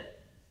V'Chozeh.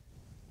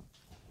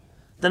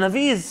 The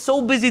Navi is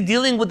so busy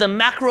dealing with the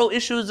macro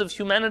issues of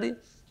humanity,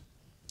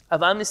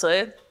 of Am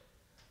Yisrael,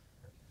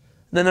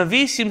 the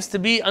Navi seems to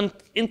be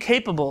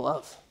incapable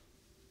of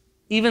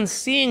even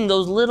seeing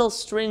those little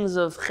strings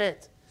of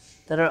chet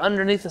that are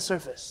underneath the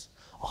surface.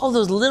 All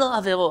those little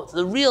averot,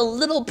 the real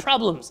little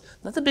problems,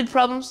 not the big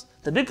problems.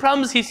 The big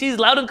problems he sees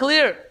loud and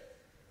clear.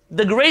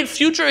 The great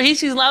future he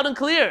sees loud and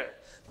clear.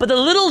 But the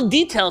little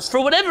details,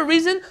 for whatever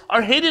reason,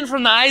 are hidden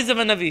from the eyes of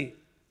a Navi.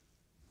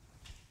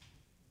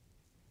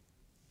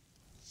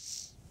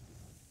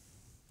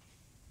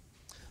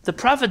 The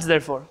prophets,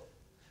 therefore,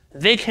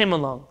 they came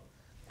along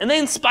and they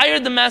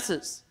inspired the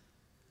masses.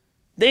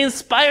 They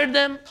inspired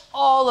them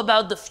all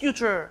about the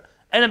future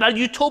and about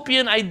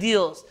utopian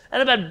ideals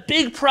and about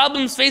big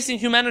problems facing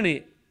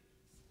humanity.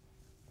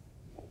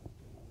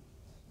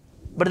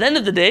 But at the end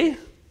of the day,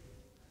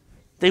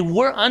 they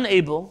were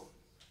unable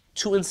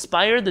to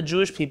inspire the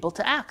Jewish people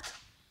to act.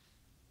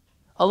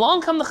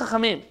 Along come the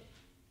Chachamim.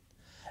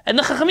 And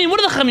the Chachamim, what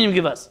do the Chachamim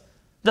give us?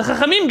 The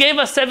Chachamim gave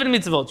us 7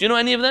 mitzvot. Do you know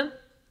any of them?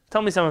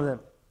 Tell me some of them.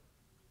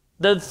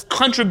 The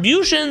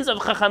contributions of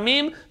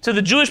Chachamim to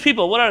the Jewish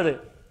people, what are they?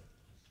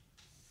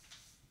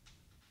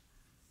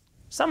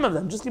 Some of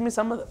them, just give me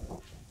some of them.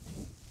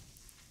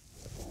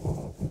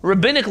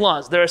 Rabbinic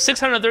laws. There are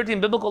 613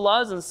 biblical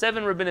laws and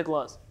 7 rabbinic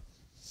laws.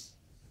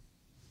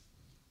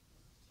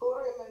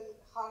 Purim and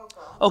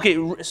Hanukkah.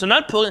 Okay, so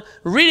not Purim,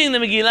 reading the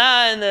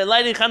Megillah and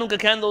lighting Hanukkah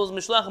candles,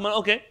 Mishloach,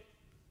 okay.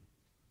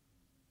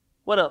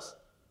 What else?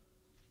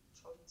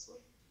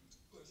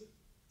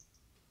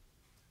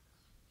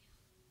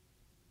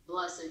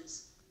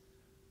 Blessings.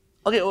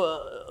 Okay,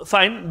 well,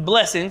 fine,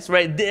 blessings,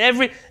 right?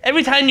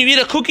 Every time you eat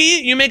a cookie,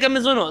 you make a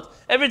mizunot.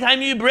 Every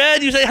time you eat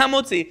bread, you say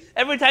hamotzi.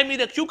 Every time you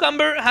eat a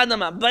cucumber,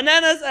 hadama.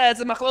 Bananas,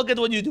 it's a machloket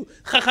what you do.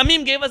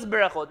 Chachamim gave us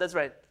berachot, that's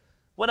right.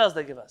 What else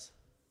they give us?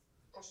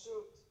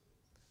 Kashrut.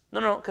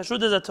 No,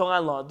 kashrut is a Torah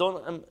law.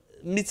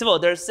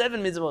 Mitzvot, there are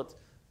 7 mitzvot.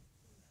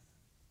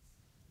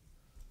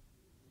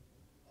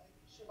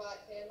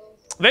 Shabbat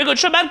candles. Very good,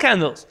 Shabbat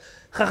candles.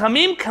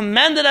 Chachamim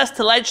commanded us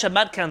to light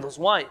Shabbat candles.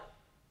 Why?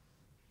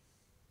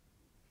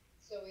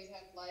 So we'd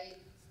have light.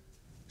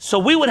 So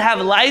we would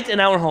have light in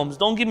our homes.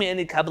 Don't give me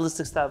any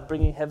Kabbalistic stuff,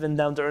 bringing heaven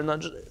down to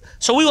earth.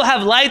 So we will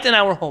have light in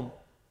our home.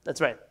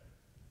 That's right.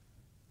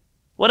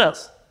 What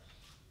else?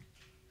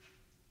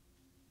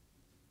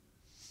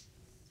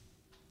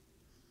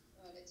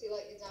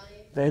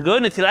 Very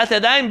good. Netilat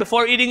yadayim,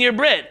 before eating your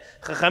bread.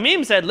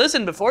 Chachamim said,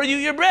 listen, before you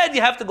eat your bread,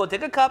 you have to go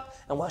take a cup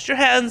and wash your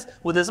hands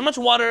with this much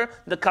water.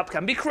 The cup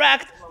can be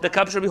cracked. The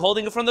cup should be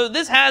holding it from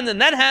this hand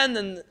and that hand,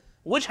 and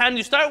which hand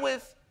you start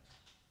with.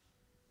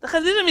 The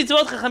Chazidus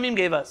mitzvot Chachamim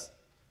gave us.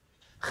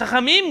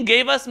 Chachamim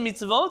gave us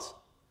mitzvot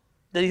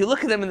that you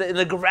look at them in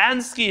the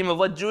grand scheme of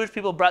what Jewish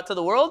people brought to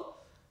the world.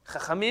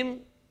 Chachamim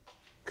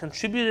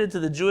contributed to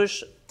the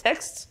Jewish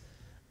texts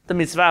the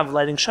mitzvah of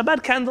lighting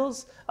Shabbat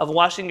candles, of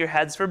washing your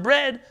hands for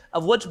bread,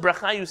 of which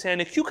bracha you say on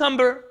a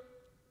cucumber.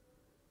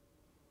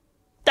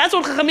 That's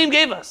what Chachamim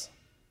gave us.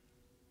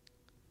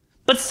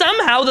 But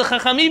somehow the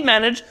Chachamim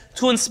managed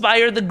to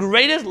inspire the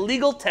greatest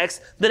legal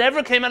text that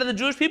ever came out of the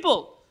Jewish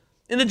people.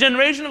 In the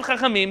generation of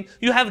Chachamim,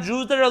 you have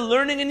Jews that are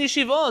learning in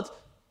yeshivot.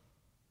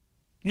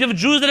 You have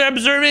Jews that are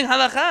observing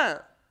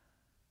halakha.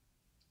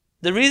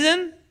 The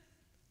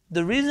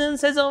reason,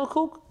 says Al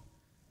Kook,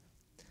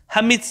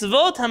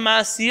 hamitzvot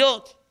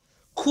hamaasiyot,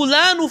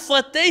 כולן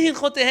ופרטי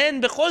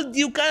הלכותיהן בכל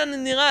דיוקן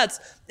הנרץ,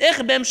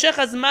 איך בהמשך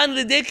הזמן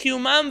לידי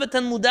קיומם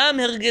ותלמודם,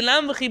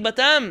 הרגלם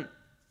וחיבתם.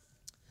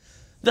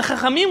 The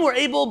Chachamim were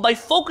able, by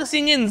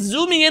focusing in,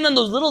 zooming in on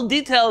those little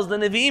details the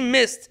Nevi'im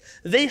missed,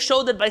 they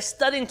showed that by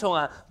studying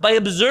Torah, by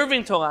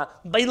observing Torah,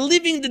 by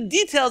living the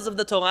details of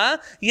the Torah,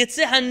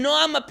 יצא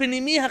הנועם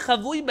הפנימי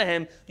החבוי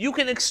בהם. You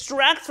can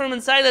extract from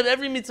inside of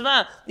every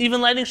mitzvah,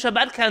 even lighting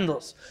Shabbat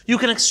candles. You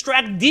can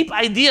extract deep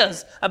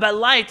ideas about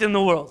light in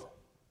the world.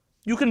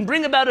 You can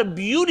bring about a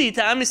beauty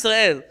to Am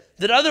Yisrael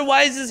that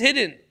otherwise is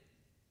hidden.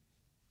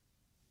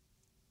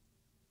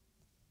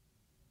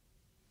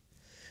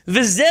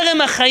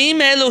 וזרם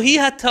החיים האלוהי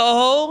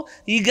הטהור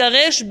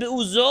יגרש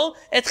בעוזו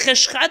את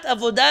חשכת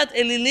עבודת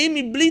אלילים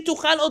מבלי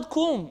תוכל עוד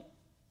קום.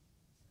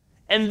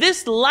 And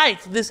this light,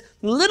 this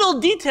little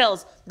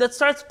details that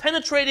starts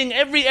penetrating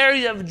every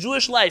area of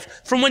Jewish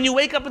life, from when you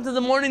wake up into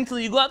the morning till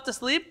you go up to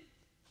sleep,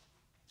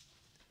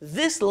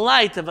 this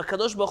light of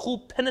HaKadosh Baruch Hu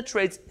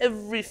penetrates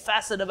every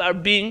facet of our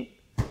being,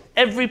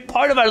 every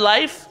part of our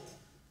life,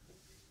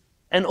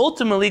 and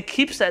ultimately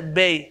keeps at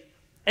bay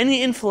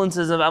any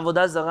influences of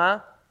Avodah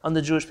Zarah on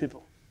the Jewish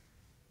people.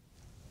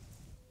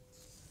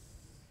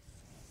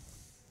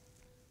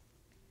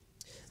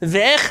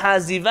 ואיך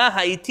העזיבה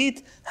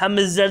האיטית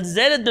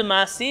המזלזלת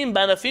במעשים,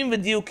 בענפים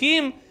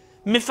ודיוקים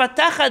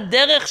מפתחת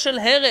דרך של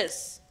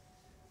הרס.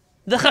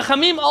 The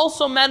Chachamim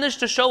also managed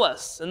to show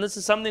us, and this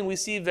is something we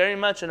see very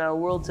much in our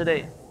world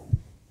today.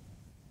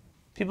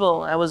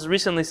 I was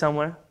recently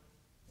somewhere,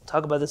 I'll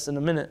talk about this in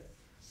a minute.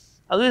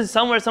 I was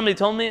somewhere, somebody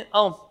told me,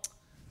 oh,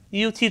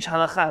 you teach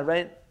halakha,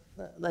 right?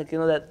 Like,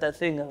 that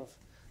thing of,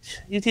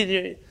 you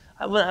teach,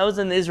 I was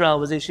in Israel,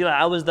 was yeshiva,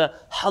 I was the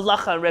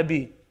halakha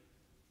Rebbe.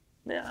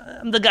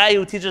 I'm the guy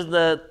who teaches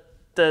the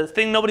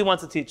thing nobody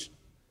wants to teach.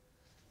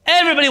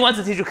 Everybody wants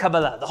to teach you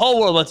Kabbalah. The whole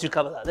world wants to teach you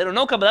Kabbalah. They don't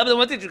know Kabbalah, but they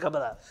want to teach you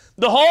Kabbalah.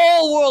 The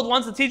whole world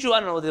wants to teach you, I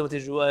don't know what they want to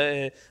teach you,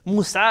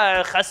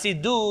 Musar,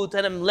 Chassidut,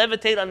 and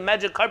levitate on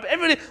magic carpet.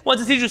 Everybody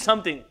wants to teach you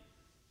something.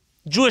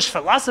 Jewish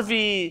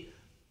philosophy.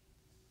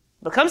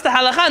 But it comes to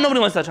halakha, nobody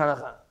wants to touch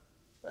halakha.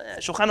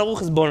 Shulchan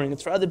Aruch is boring,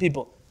 it's for other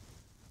people.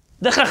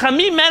 The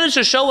Chachamim managed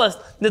to show us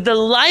that the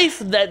life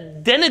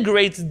that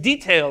denigrates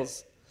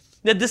details,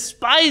 that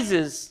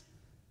despises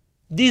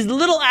these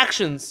little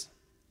actions,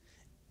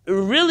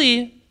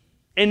 really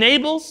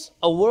enables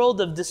a world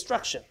of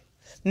destruction.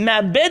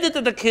 The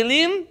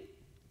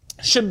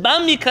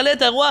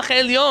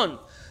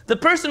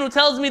person who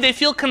tells me they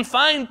feel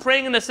confined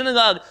praying in a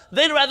synagogue,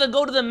 they'd rather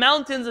go to the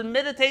mountains and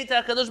meditate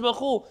to HaKadosh Baruch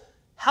Hu.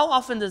 How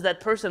often does that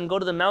person go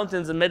to the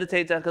mountains and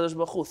meditate to HaKadosh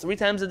Baruch Hu? 3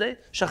 times a day?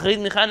 Shachrit,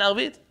 Mincha, and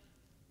Arvit?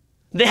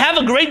 They have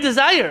a great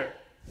desire.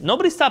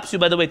 Nobody stops you,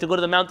 by the way, to go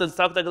to the mountains to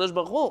talk to HaKadosh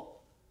Baruch Hu.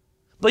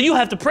 But you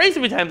have to pray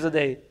 3 times a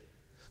day.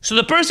 So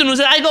the person who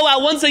said, I go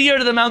out once a year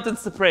to the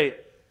mountains to pray.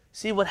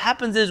 See, what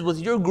happens is with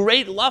your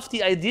great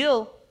lofty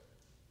ideal,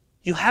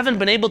 you haven't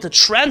been able to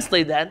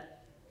translate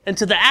that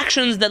into the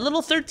actions that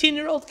little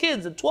 13-year-old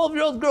kids and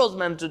 12-year-old girls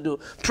manage to do.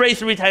 Pray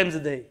 3 times a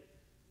day.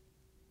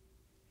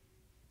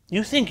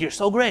 You think you're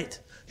so great.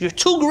 You're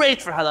too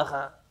great for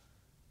halakha.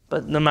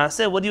 But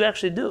namaaseh, what do you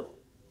actually do?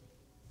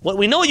 What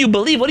we know what you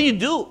believe, what do you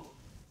do?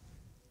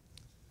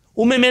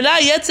 וממילא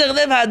יצר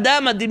לב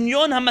האדם,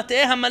 הדמיון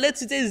המטעה המלא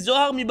ציצי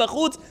זוהר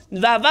מבחוץ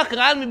ואבק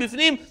רעל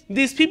מבפנים.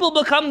 These people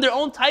become their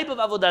own type of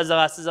avodah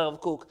zarah, says Rav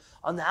Kook.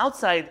 On the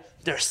outside,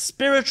 they're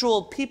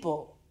spiritual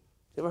people.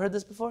 You ever heard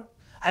this before?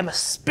 I'm a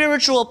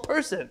spiritual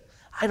person.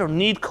 I don't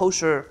need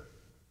kosher.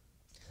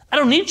 I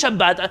don't need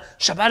Shabbat.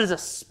 Shabbat is a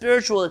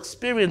spiritual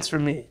experience for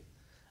me.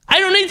 I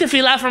don't need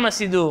tefillah from a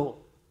siddur.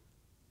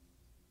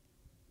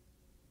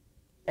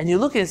 And you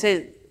look and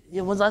say,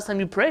 yeah, when's the last time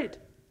you prayed?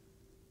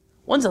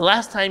 When's the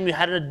last time you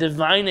had a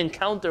divine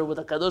encounter with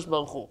HaKadosh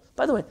Baruch Hu?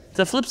 By the way,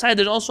 the flip side,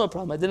 there's also a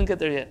problem. I didn't get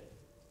there yet.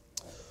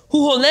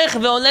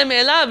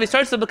 He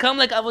starts to become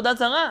like avodah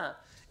zarah.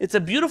 It's a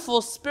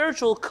beautiful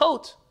spiritual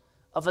coat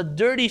of a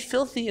dirty,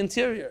 filthy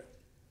interior.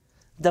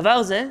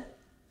 דבר זה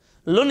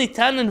לא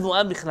ניתן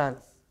לנבואה בכלל.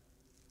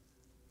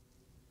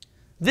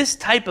 This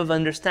type of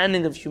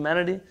understanding of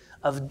humanity,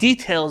 of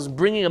details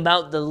bringing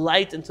about the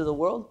light into the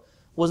world,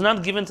 was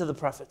not given to the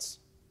prophets.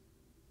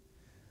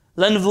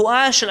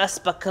 לנבואה של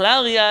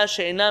אספקלריה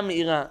שאינה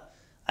מאירה.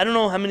 I don't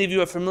know how many of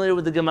you are familiar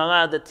with the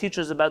Gemara that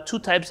teaches about 2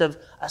 types of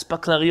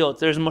aspaklariot.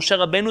 There's Moshe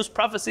Rabbeinu's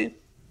prophecy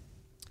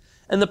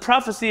and the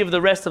prophecy of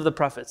the rest of the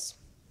prophets.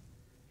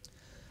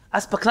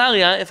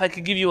 Aspaklaria, if I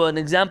could give you an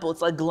example,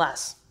 it's like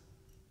glass.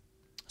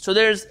 So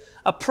there's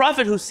a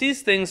prophet who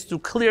sees things through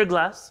clear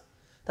glass.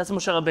 That's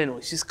Moshe Rabbeinu.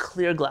 He sees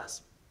clear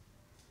glass.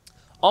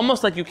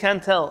 Almost like you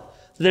can't tell.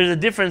 There's a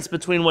difference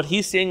between what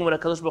he's seeing and what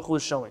HaKadosh Baruch Hu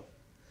is showing.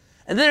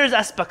 And then there's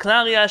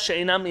aspaklaria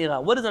she'ina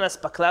meira. What is an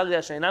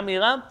aspaklaria she'ina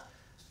meira?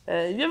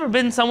 Have you ever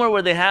been somewhere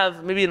where they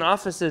have, maybe in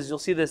offices, you'll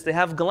see this, they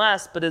have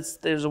glass, but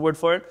there's a word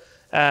for it.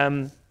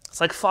 It's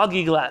like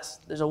foggy glass.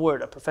 There's a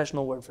word, a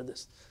professional word for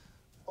this.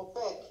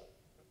 Opaque.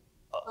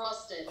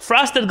 Frosted.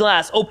 Frosted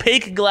glass,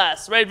 opaque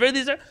glass, right?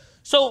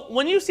 So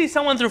when you see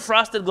someone through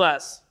frosted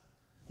glass,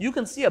 you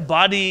can see a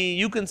body,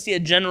 you can see a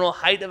general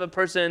height of a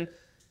person.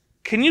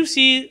 Can you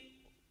see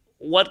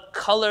what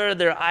color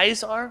their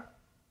eyes are?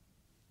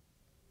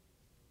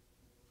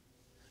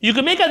 You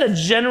can make out the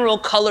general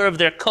color of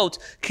their coat.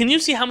 Can you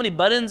see how many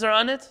buttons are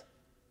on it?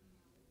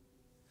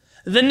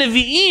 The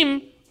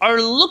Nevi'im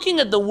are looking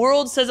at the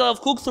world, says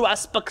Rav Kook, through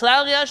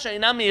aspaklaria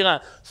she'ina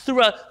meira,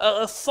 through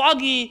a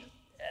foggy,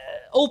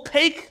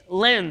 opaque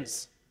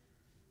lens.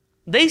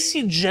 They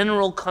see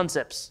general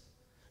concepts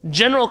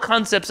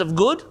of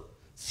good,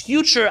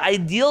 future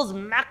ideals,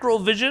 macro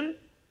vision,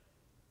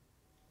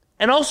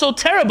 and also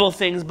terrible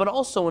things, but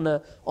also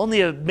in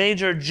only a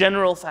major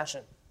general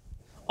fashion.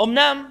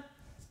 Omnam,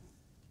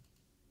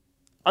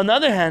 on the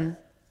other hand,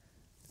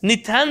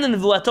 Nitan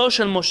nevuato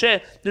shel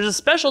Moshe, there's a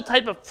special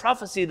type of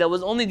prophecy that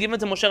was only given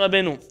to Moshe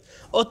Rabbeinu.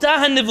 Ota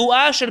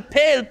hanevuah shel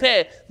peh el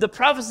peh, the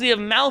prophecy of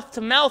mouth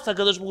to mouth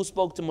HaKadosh Baruch Hu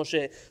spoke to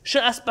Moshe.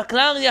 Shel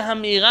aspaklaria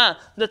hameira,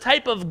 the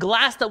type of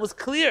glass that was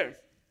clear.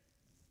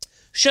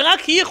 שרק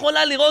היא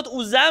יכולה לראות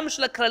עוזם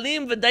של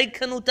הכללים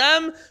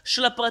ודייקנותם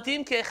של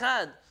הפרטים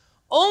כאחד.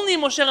 Only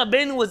Moshe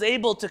Rabbeinu was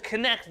able to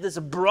connect this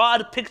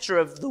broad picture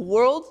of the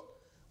world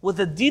with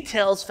the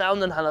details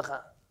found in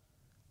halakha.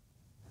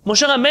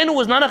 Moshe Rabbeinu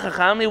was not a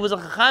chacham, he was a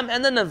chacham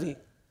and a navi.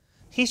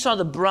 He saw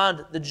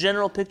the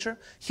general picture.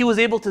 He was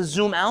able to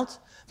zoom out,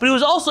 but he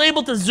was also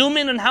able to zoom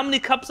in on how many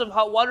cups of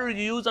hot water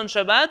you use on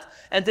Shabbat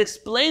and to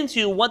explain to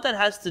you what that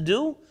has to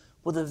do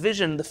with the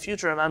vision, the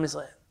future of Am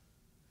Yisrael.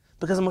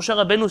 Because Moshe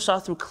Rabbeinu saw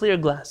through clear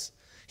glass.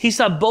 He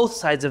saw both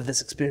sides of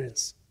this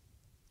experience.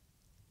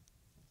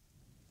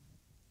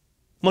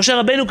 Moshe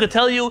Rabbeinu could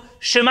tell you,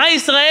 Shema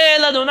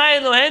Yisrael Adonai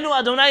Eloheinu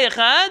Adonai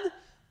Echad,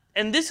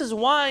 and this is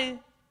why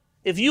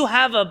if you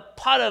have a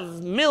pot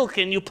of milk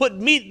and you put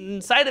meat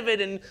inside of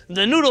it and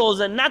the noodles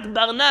and nat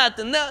barnat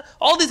and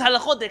all these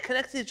halachot, they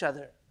connect to each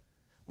other.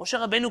 Moshe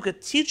Rabbeinu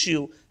could teach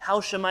you how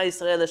Shema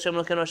Yisrael Hashem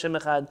Elokeinu Hashem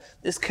Echad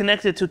is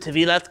connected to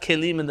Tevilat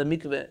Kelim in the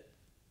mikveh.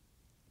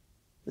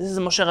 This is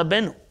Moshe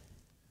Rabbeinu.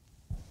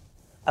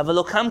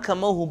 Avalokam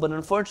kamohu, but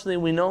unfortunately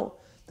we know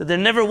that there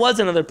never was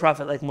another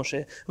prophet like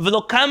Moshe.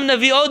 V'lokam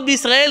naviot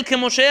b'Yisrael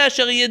keMoshe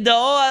asher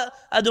yedao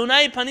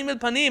Adonai panim el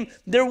panim.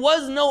 There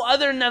was no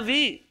other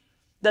Navi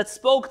that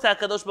spoke to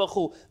HaKadosh Baruch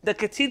Hu, that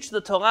could teach the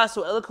Torah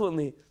so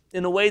eloquently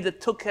in a way that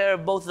took care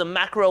of both the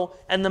macro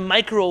and the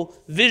micro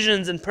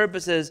visions and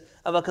purposes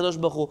of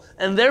HaKadosh Baruch Hu.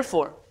 And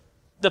therefore,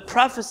 the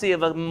prophecy of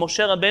Moshe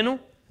Rabbeinu,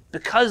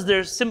 because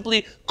there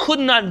simply could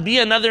not be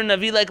another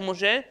Navi like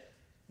Moshe,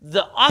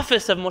 the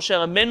office of Moshe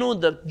Rabbeinu,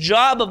 the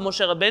job of Moshe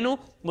Rabbeinu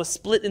was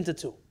split into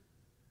two.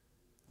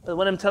 But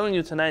what I'm telling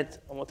you tonight,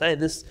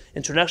 this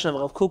introduction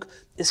of Rav Kook,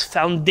 is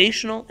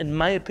foundational, in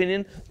my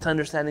opinion, to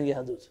understanding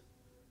Yahadut.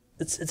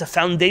 It's a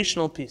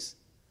foundational piece.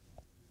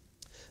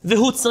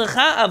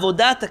 והוצרכה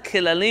עבודת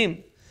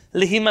הכללים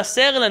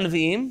להימסר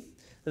לנביאים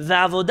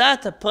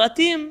ועבודת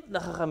הפרטים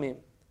לחכמים.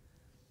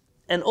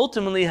 And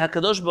ultimately,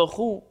 HaKadosh Baruch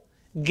Hu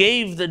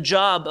gave the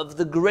job of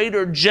the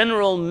greater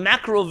general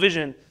macro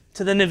vision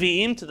to the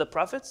Nevi'im, to the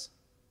prophets,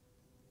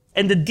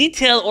 and the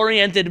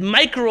detail-oriented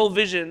micro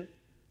vision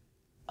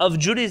of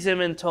Judaism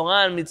and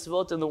Torah and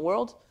mitzvot in the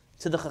world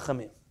to the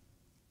Chachamim.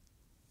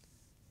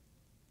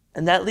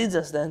 And that leads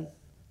us then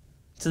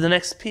to the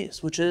next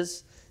piece, which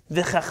is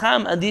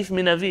V'chacham adif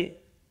minavi.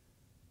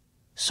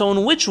 So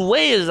in which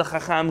way is a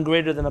Chacham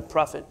greater than a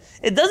prophet?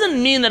 It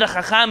doesn't mean that a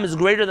Chacham is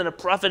greater than a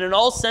prophet in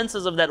all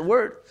senses of that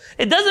word.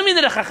 It doesn't mean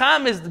that a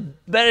Chacham is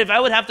better. If I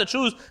would have to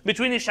choose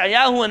between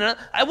Yeshayahu and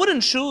I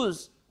wouldn't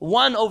choose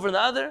one over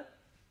the other.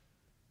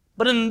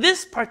 But in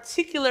this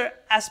particular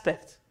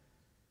aspect,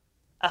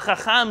 a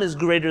Chacham is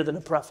greater than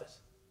a prophet.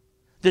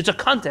 There's a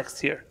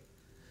context here.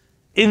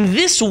 In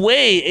this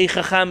way, a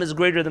Chacham is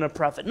greater than a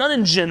prophet. Not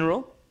in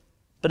general,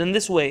 but in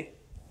this way.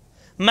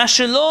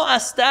 Mashelo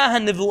asta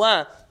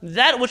hanevuah,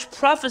 that which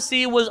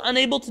prophecy was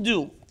unable to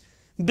do.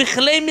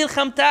 Bichlei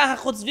milchamta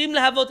hachotzvim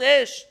lehavot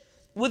esh,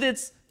 with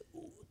its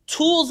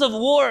tools of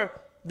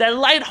war that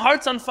light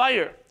hearts on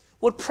fire.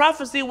 What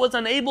prophecy was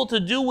unable to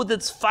do with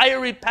its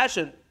fiery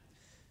passion.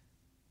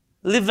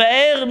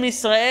 Livaer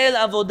misrael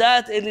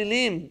avodat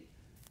elilim,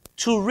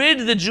 to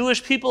rid the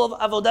Jewish people of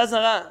avodah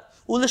zarah.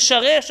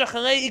 ולשרש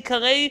אחרי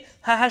עיקרי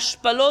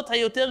ההשפלות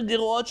היותר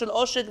גרועות של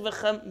עושק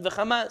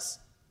וחמאס.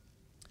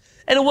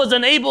 And it was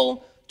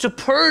unable to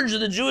purge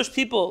the Jewish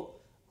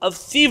people of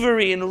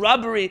thievery and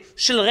robbery,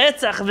 של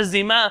רצח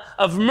וזימה,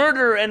 of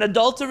murder and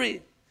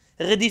adultery,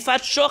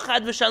 רדיפת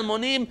שוחד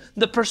ושלמונים,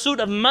 the pursuit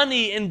of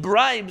money and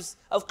bribes,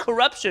 of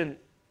corruption.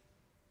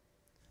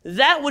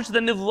 That which the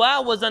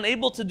Nevuah was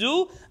unable to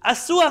do,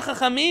 עשו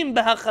החכמים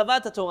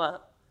בהרחבת התורה.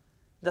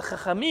 The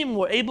Chachamim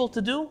were able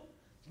to do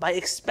by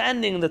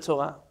expanding the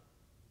Torah.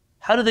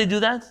 How did they do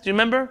that? Do you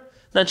remember?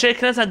 The Anshe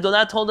Knesset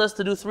HaGdolah told us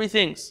to do three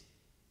things.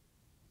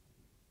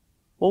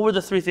 What were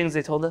the three things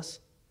they told us?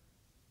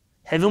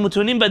 Hevu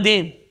mutunim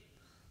badin.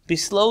 Be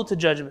slow to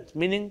judgment.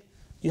 Meaning,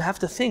 you have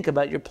to think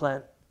about your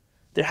plan.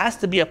 There has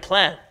to be a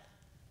plan.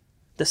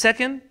 The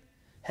second,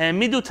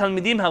 ha'amidu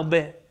talmidim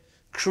harbeh.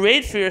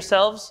 Create for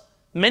yourselves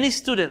many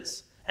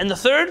students. And the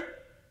third,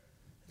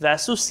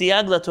 v'asu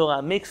siyag la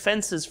Torah. Make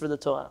fences for the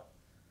Torah.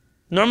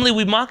 Normally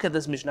we mock at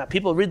this Mishnah.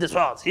 People read this,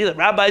 oh, see the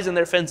rabbis and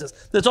their fences.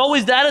 That's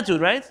always the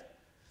attitude, right?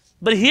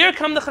 But here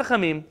come the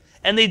Chachamim,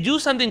 and they do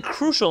something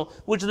crucial,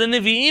 which the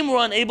Nevi'im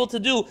were unable to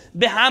do.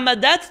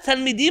 Behamadat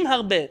talmidim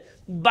harbeh.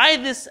 By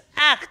this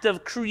act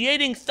of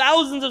creating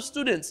thousands of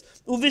students,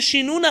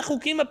 uv'shinun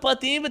hachukim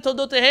hapratiyim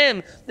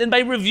v'toldotehem, and by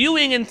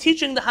reviewing and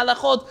teaching the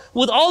halachot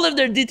with all of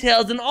their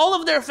details and all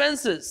of their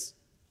fences,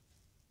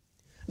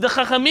 the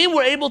Chachamim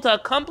were able to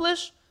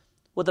accomplish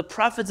what the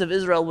prophets of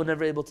Israel were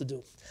never able to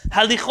do.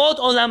 Halichot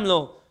olam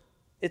lo.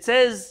 It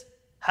says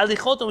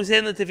halichot, and we say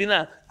in the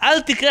Tefillah,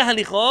 al tikre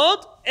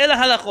halichot ela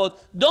halachot.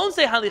 Don't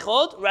say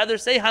halichot, rather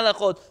say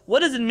halachot.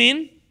 What does it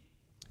mean?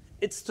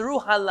 It's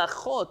through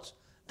halachot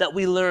that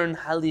we learn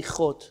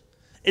halichot.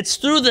 It's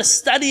through the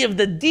study of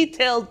the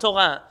detailed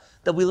Torah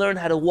that we learn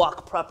how to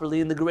walk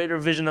properly in the greater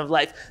vision of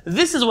life.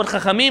 This is what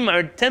Chachamim are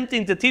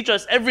attempting to teach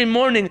us every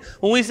morning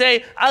when we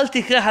say, Al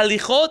tikra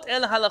halichot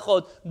el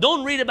halachot.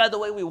 Don't read about the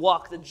way we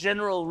walk, the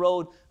general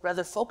road.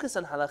 Rather, focus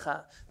on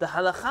halakha. The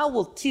halakha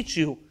will teach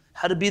you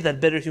how to be that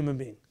better human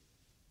being.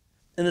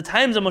 In the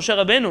times of Moshe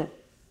Rabbeinu,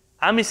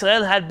 Am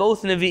Yisrael had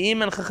both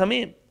Nevi'im and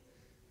Chachamim.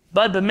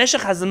 But b'meshech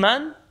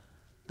hazman,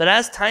 but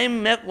as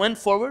time went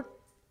forward,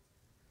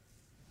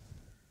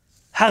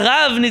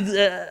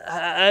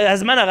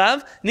 הזמן הרב,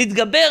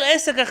 נתגבר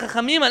עסק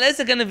החכמים על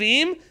עסק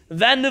הנביאים,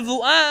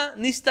 והנבואה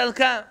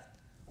נסתלקה.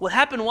 What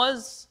happened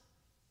was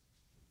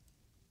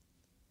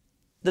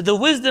that the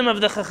wisdom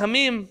of the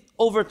Chachamim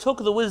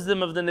overtook the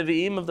wisdom of the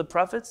Nevi'im, of the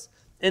prophets.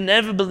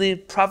 Inevitably,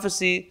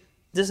 prophecy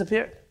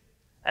disappeared.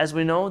 As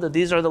we know that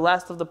these are the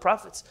last of the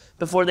prophets,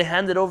 before they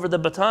handed over the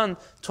baton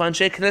to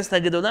Anshe Knesset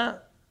HaGdolah.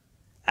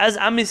 As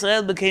Am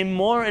Yisrael became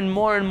more and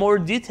more and more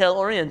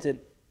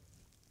detail-oriented,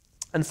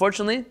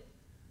 unfortunately,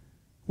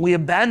 we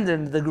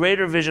abandoned the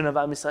greater vision of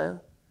Am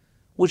Yisrael.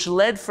 which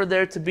led for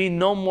there to be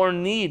no more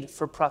need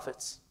for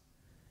prophets.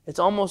 It's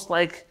almost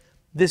like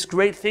this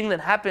great thing that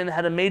happened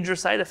had a major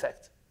side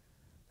effect.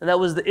 And that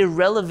was the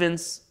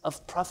irrelevance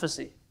of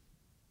prophecy.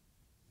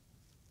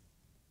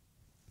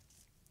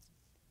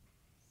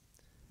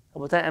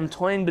 I'm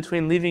toying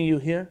between leaving you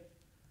here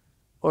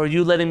or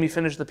you letting me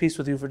finish the piece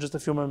with you for just a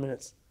few more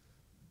minutes.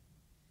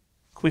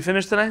 Can we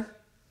finish tonight?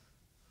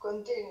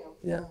 Continue.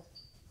 Yeah.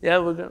 Yeah,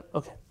 we're good.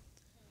 Okay.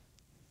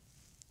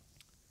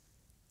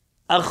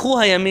 ערכו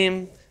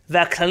הימים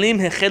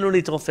והכלים החלו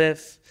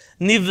להתרופף,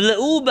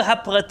 נבלעו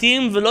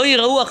בהפרטים ולא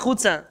יראו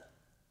החוצה.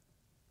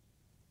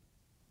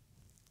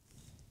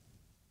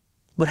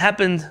 What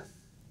happened,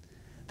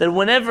 that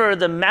whenever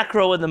the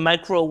macro and the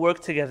micro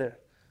work together,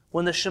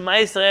 when the Shema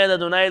Yisrael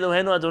Adonai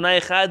Eloheinu Adonai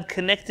Echad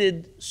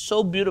connected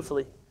so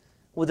beautifully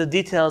with the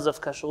details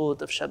of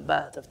kashrut, of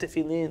Shabbat, of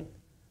tefillin,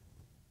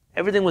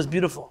 everything was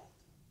beautiful.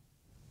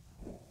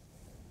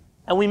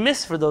 And we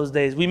miss for those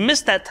days. We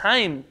miss that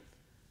time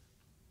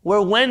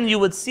where when you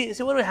would see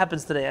what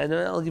happens today?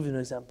 I'll give you an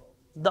example.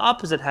 The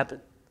opposite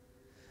happened.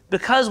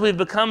 Because we've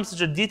become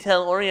such a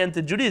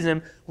detail-oriented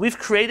Judaism, we've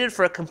created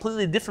for a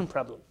completely different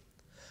problem.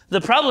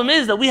 The problem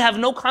is that we have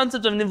no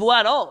concept of nivuah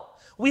at all.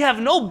 We have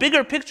no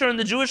bigger picture in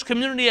the Jewish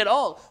community at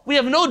all. We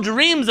have no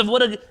dreams of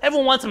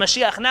everyone wants a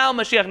Mashiach now,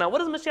 Mashiach now. What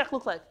does Mashiach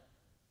look like?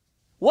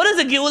 What does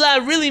a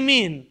Geulah really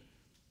mean?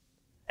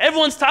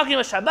 Everyone's talking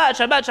about Shabbat,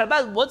 Shabbat,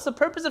 Shabbat. What's the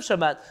purpose of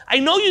Shabbat? I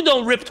know you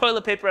don't rip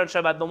toilet paper on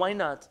Shabbat, but why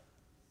not?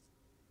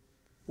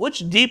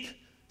 Which deep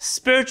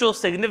spiritual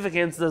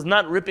significance does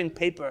not ripping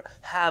paper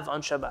have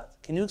on Shabbat?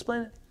 Can you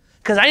explain it?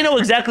 Because I know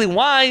exactly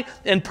why,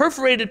 and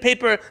perforated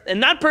paper and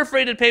not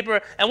perforated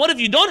paper, and what if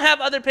you don't have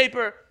other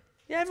paper?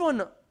 Yeah, everyone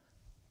knows.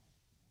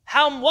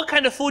 What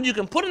kind of food you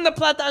can put in the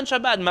plata on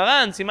Shabbat?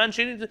 Maran, Siman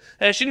Sheni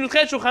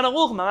Shulchan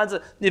Aruch.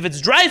 Maran, if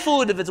it's dry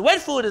food, if it's wet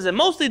food, is it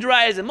mostly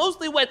dry, is it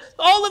mostly wet?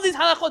 All of these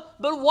halachot.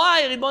 But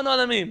why, Ribbon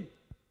Olamim?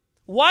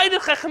 Why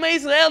did Chachmei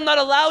Israel not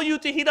allow you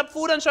to heat up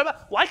food on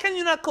Shabbat? Why can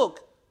you not cook?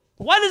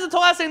 Why does the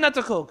Torah say not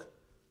to cook?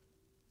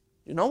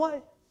 You know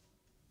why?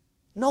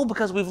 No,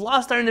 because we've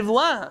lost our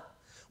nivuah.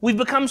 We've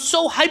become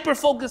so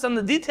hyper-focused on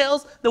the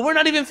details that we're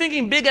not even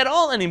thinking big at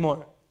all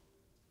anymore.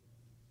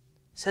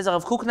 Says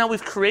Rav Kook, now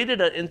we've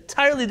created an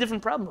entirely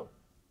different problem.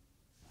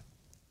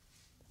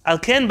 Al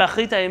ken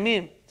b'achrit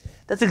hayamim.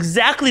 That's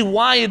exactly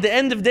why at the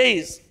end of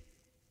days,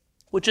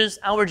 which is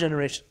our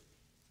generation,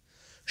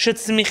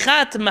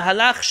 shetzmichat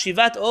mahalach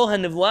shivat or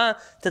hanevuah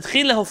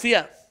tatchil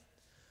lahofia.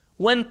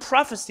 When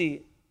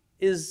prophecy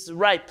is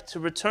ripe to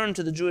return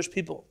to the Jewish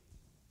people,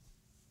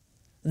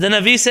 the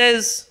Navi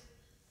says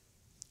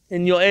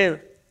in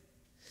Yoel,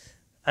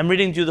 I'm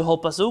reading to you the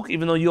whole pasuk,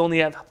 even though you only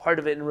have part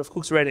of it in Rav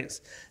Kook's writings.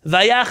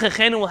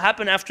 Vayach will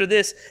happen after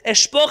this.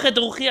 Eshpoch et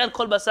ruchi al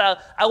kol basar.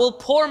 I will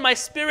pour my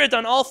spirit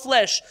on all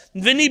flesh.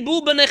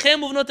 V'nibu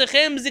banechem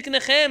uvnotechem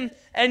ziknechem.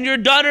 And your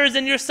daughters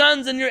and your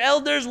sons and your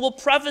elders will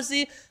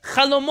prophesy.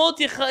 Chalomot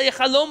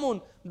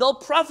yechalomun. They'll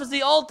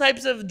prophesy all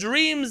types of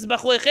dreams.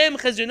 B'choechem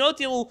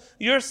chezionot.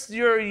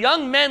 Your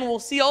young men will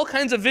see all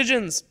kinds of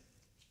visions.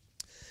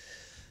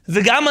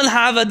 וגם על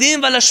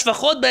העבדים ועל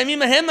השפחות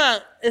בימים המה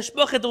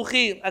אשפוך את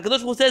רוחי. HaKadosh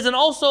Baruch Hu says, and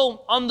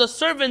also on the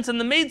servants and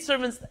the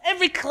maidservants,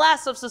 every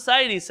class of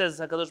society, says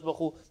HaKadosh Baruch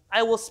Hu,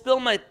 I will spill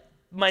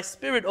my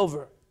spirit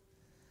over.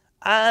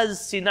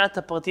 אז שנאת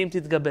הפרטים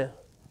תתגבר.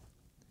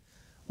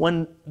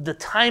 When the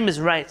time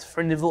is right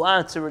for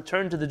nivuah to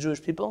return to the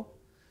Jewish people,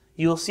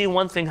 you will see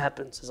one thing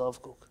happen, says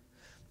Rav Kook.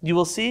 You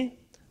will see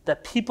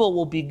that people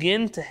will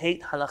begin to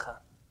hate halakha.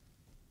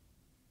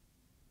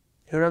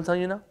 Hear what I'm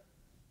telling you now?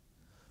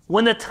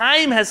 When the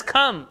time has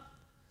come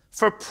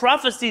for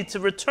prophecy to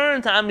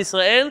return to Am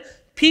Yisrael,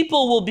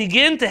 people will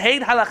begin to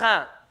hate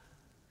halakha.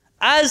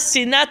 As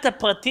sinat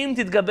pratim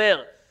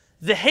titgaber,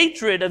 the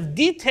hatred of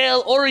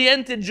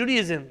detail-oriented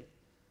Judaism.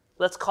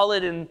 Let's call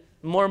it in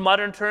more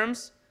modern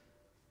terms.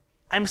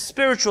 I'm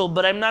spiritual,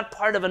 but I'm not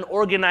part of an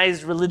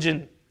organized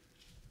religion.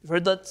 You've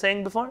heard that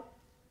saying before?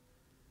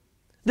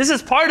 This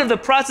is part of the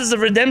process of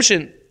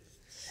redemption.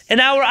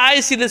 And our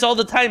eyes see this all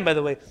the time, by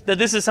the way, that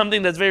this is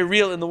something that's very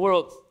real in the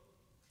world.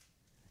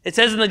 It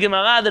says in the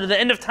Gemara that at the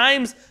end of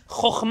times,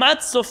 Chochmat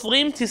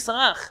Sofrim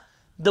Tisrach,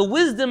 the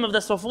wisdom of the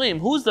Sofrim.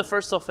 Who's the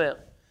first Sofer?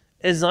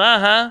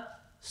 Ezra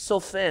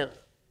HaSofer.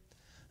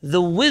 The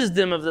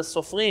wisdom of the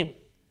Sofrim.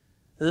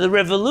 The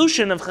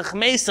revolution of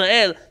Chachmei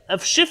Israel,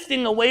 of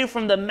shifting away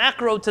from the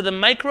macro to the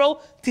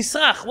micro.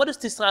 Tisrach. What does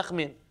Tisrach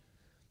mean?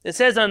 It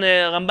says on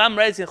Rambam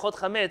writes in Chot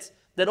Chametz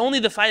that only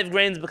the 5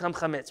 grains become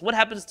Chametz. What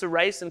happens to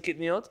rice and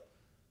kitniot?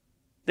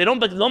 They don't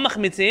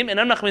machmitzim, and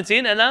not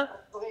machmitzin, ela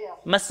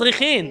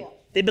masrichin.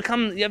 They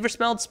become, you ever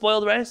smelled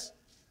spoiled rice?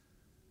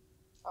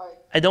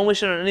 I don't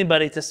wish it on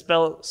anybody to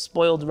smell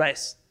spoiled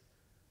rice.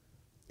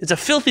 It's a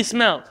filthy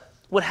smell.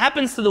 What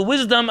happens to the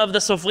wisdom of the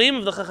Sofrim,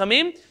 of the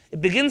Chachamim? It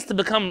begins to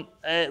become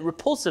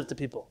repulsive to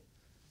people.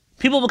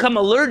 People become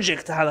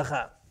allergic to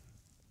halakha.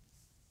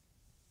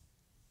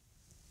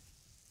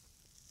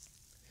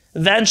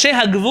 ואנשי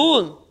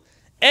הגבול,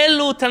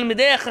 אלו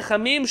תלמידי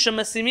החכמים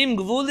שמשימים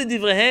גבול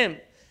לדבריהם.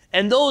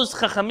 And those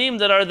Chachamim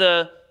that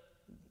are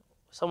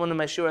Someone in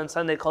my shiur on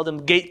Sunday called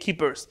them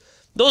gatekeepers.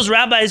 Those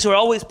rabbis who are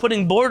always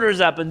putting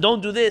borders up and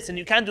don't do this and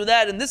you can't do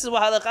that. And this is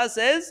what halakha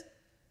says.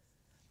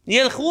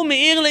 Yelchu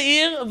me'ir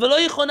le'ir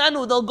v'lo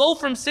yichonanu. They'll go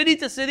from city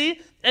to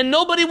city and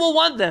nobody will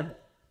want them.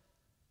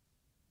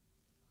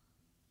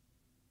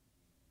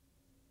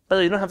 By the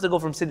way, you don't have to go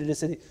from city to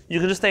city. You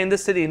can just stay in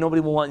this city and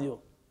nobody will want you.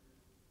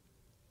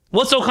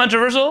 What's so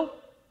controversial?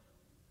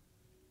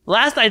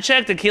 Last I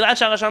checked, in Kilat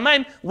Shara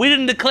Shamayim, we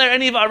didn't declare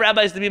any of our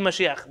rabbis to be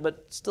Mashiach,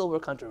 but still we're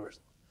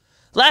controversial.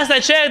 Last I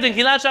checked, in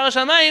Kilat Shara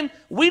Shamayim,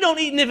 we don't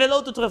eat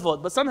nivelot or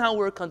trefot, but somehow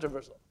we're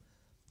controversial.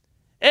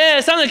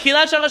 Some in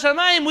Kilat Shara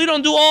Shamayim, we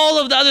don't do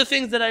all of the other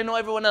things that I know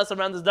everyone else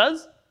around us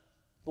does.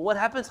 But what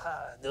happens?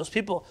 Those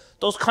people,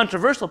 those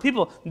controversial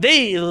people,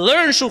 they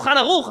learn Shulchan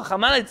Aruch,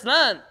 Chachamana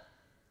Itzlan.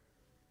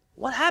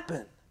 What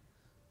happened?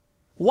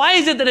 Why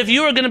is it that if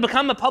you are going to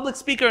become a public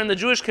speaker in the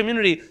Jewish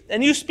community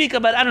and you speak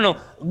about, I don't know,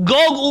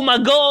 Gog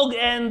uMagog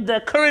and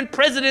the current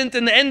president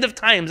and the end of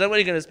times, that's what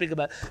you're going to speak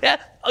about. Yeah,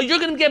 you're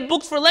going to get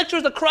booked for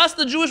lectures across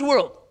the Jewish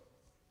world.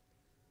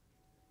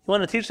 You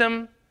want to teach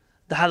them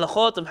the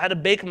halachot of how to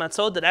bake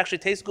matzot that actually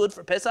taste good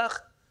for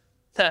Pesach?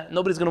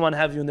 Nobody's going to want to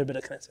have you in their Beit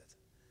HaKnesset.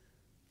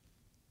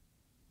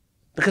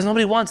 Because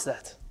nobody wants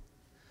that.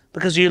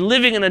 Because you're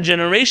living in a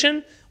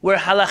generation where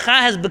halakha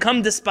has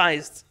become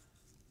despised.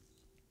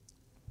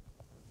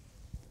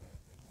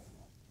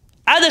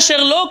 עד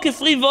אשר לא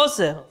כפרי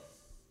בוסר.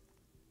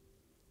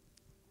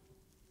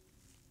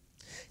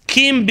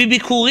 כי אם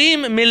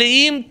בביקורים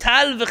מלאים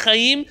טל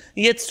וחיים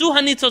יצאו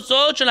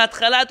הניצוצות של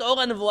התחלת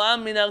אור הנבואה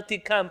מן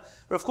עתיקם.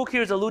 Rav Kook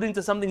here is alluding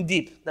to something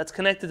deep that's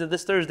connected to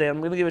this Thursday. I'm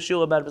going to give a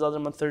shiur about it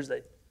on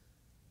Thursday.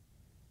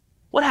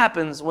 What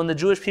happens when the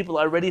Jewish people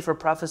are ready for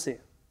prophecy,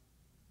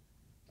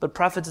 but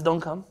prophets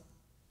don't come?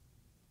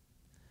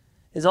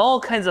 Is all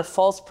kinds of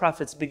false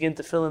prophets begin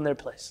to fill in their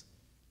place.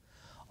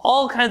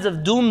 All kinds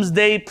of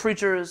doomsday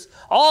preachers,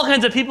 all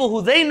kinds of people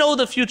who they know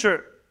the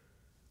future.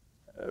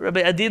 Rabbi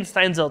Adin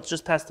Steinsaltz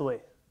just passed away.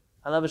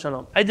 Alav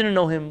Shalom. I didn't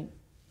know him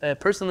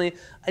personally.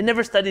 I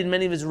never studied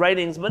many of his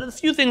writings, but a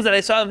few things that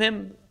I saw of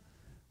him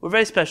were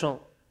very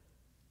special.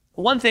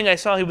 One thing I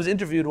saw, he was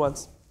interviewed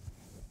once.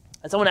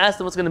 And someone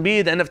asked him what's going to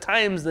be the end of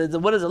times,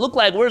 what does it look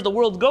like, where's the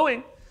world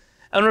going?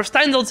 And Rav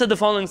Steinsaltz said the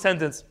following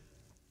sentence.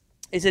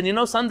 He said,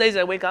 some days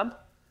I wake up,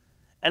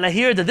 and I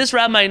hear that this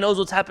rabbi knows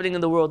what's happening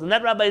in the world, and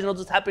that rabbi knows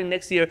what's happening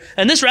next year,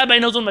 and this rabbi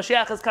knows when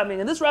Mashiach is coming,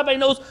 and this rabbi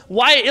knows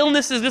why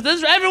illness is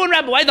this,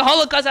 why the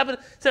Holocaust happened.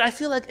 He said, I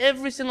feel like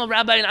every single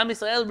rabbi in Am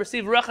Yisrael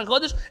received Ruach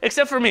HaKodesh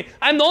except for me.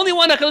 I'm the only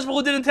one that HaKadosh Baruch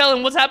Hu didn't tell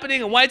him what's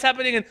happening, and why it's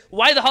happening, and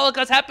why the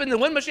Holocaust happened,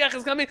 and when Mashiach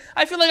is coming.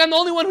 I feel like I'm the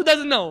only one who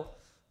doesn't know.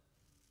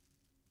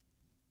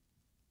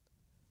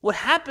 What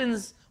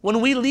happens when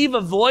we leave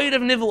a void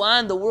of Nivu'ah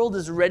and the world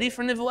is ready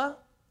for Nivu'ah?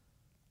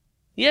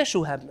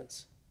 Yeshu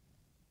happens.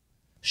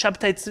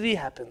 Shabtai Tzvi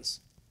happens.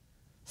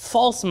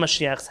 False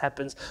Mashiachs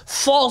happens.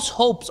 False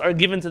hopes are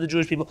given to the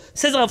Jewish people.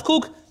 Says Rav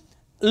Kook,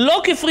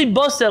 Lo kefri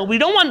boser, we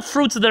don't want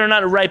fruits that are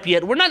not ripe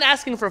yet. We're not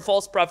asking for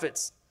false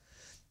prophets.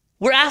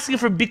 We're asking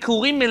for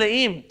bikurim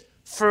meleim,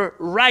 for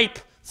ripe,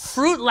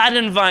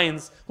 fruit-laden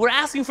vines. We're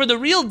asking for the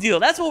real deal.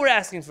 That's what we're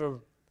asking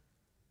for.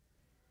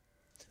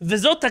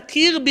 וזאת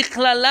תכיר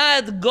בכללה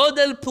את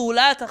גודל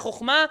פעולת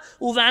החוכמה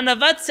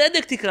ובענוות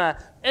צדק תקרא.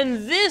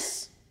 And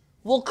this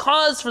will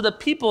cause for the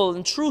people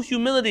in true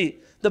humility,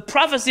 the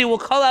prophecy will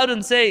call out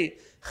and say,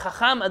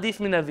 Chacham adif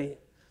min navi.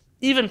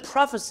 Even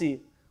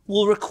prophecy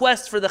will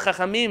request for the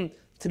Chachamim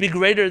to be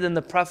greater than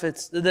the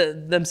prophets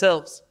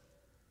themselves.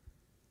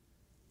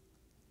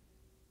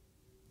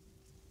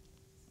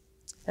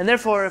 And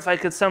therefore, if I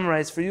could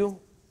summarize for you,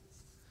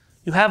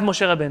 you have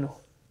Moshe Rabbeinu.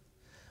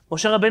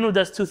 Moshe Rabbeinu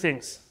does two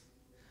things.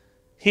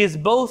 He is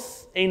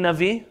both a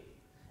Navi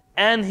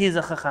and he's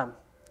a Chacham.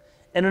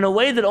 And in a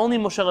way that only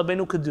Moshe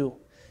Rabbeinu could do,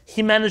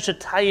 he managed to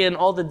tie in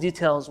all the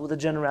details with the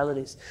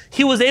generalities.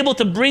 He was able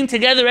to bring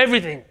together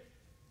everything.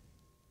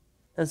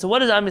 And so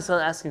what is Am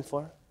Yisrael asking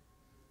for?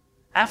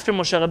 After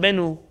Moshe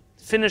Rabbeinu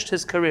finished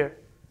his career,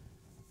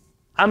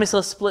 Am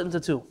Yisrael split into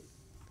two.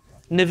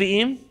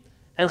 Nevi'im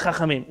and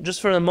Chachamim.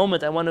 Just for a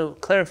moment, I want to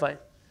clarify.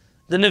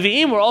 The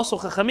Nevi'im were also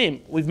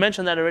Chachamim. We've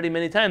mentioned that already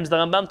many times. The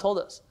Rambam told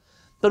us.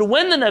 But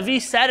when the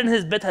Navi sat in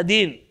his Bet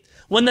Hadin,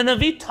 when the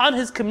Navi taught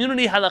his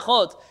community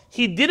halachot,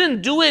 he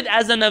didn't do it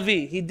as a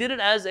Navi. He did it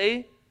as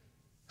a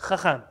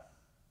Chacham.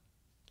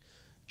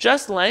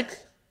 Just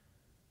like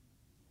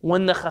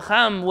when the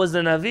Chacham was the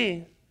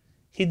Navi,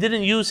 he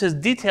didn't use his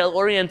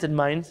detail-oriented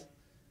mind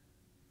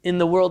in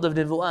the world of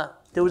Nivu'ah.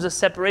 There was a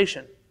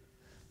separation.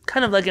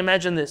 Kind of like,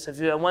 imagine this, if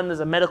one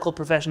is a medical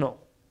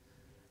professional,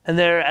 and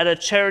they're at a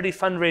charity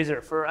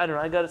fundraiser for, I don't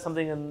know, I got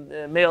something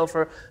in mail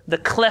for the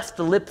Cleft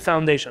Lip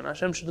Foundation.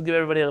 Hashem should give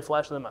everybody a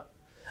refuah shlema.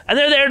 And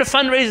they're there to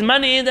fundraise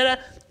money.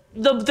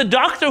 The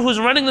doctor who's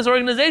running this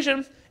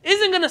organization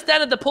isn't going to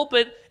stand at the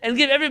pulpit and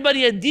give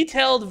everybody a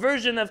detailed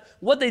version of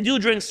what they do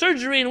during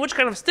surgery and which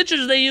kind of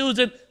stitches they use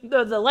and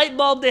the light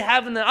bulb they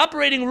have in the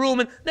operating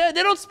room. And they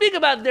don't speak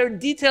about their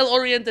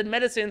detail-oriented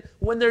medicine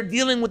when they're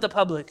dealing with the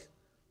public.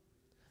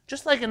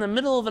 Just like in the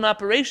middle of an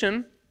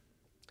operation,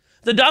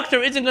 The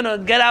doctor isn't going to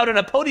get out on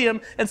a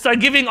podium and start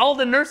giving all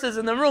the nurses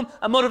in the room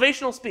a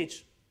motivational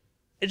speech.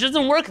 It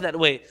doesn't work that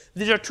way.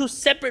 These are two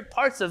separate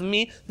parts of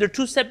me. They're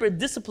two separate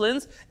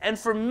disciplines. And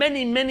for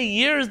many, many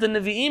years, the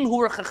Nevi'im who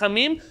were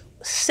Chachamim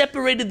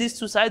separated these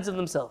two sides of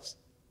themselves.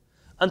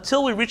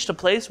 Until we reached a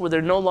place where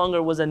there no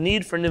longer was a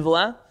need for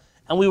Nivu'ah,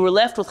 and we were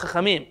left with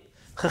Chachamim.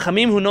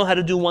 Chachamim who know how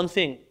to do one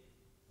thing.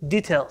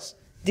 Details,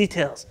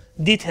 details,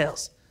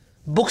 details.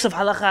 Books of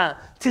halakha,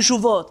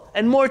 teshuvot,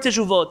 and more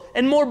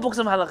books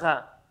of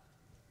halakha.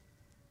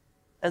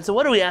 And so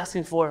what are we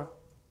asking for?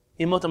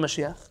 Yemot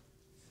HaMashiach.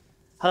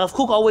 Harav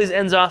Kook always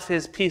ends off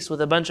his piece with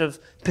a bunch of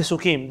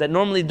pisukim that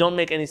normally don't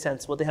make any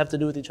sense, what they have to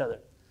do with each other.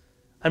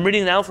 I'm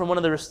reading now from one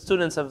of the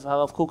students of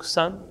Harav Kook's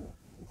son,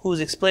 who's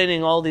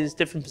explaining all these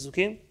different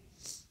pisukim.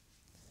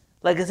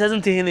 Like it says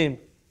in Tehillim,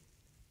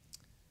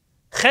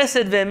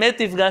 Chesed ve'emet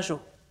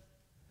tifgashu.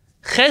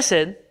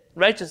 Chesed,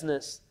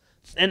 righteousness,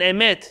 and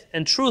emet,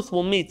 and truth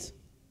will meet.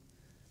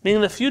 Meaning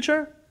in the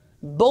future,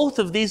 both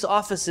of these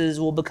offices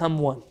will become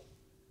one.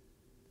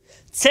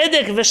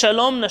 Tzedek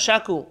ve'shalom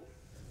nashaku.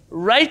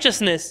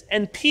 Righteousness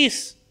and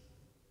peace.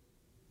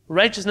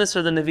 Righteousness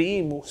are the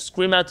Nevi'im who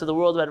scream out to the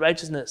world about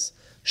righteousness.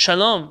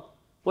 Shalom.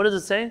 What does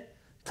it say?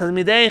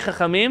 Talmidei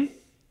Chachamim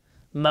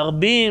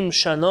marbim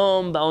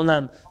shalom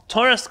ba'olam.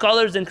 Torah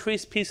scholars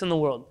increase peace in the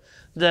world.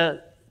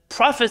 The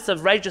prophets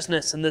of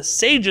righteousness and the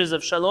sages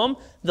of shalom,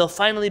 they'll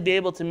finally be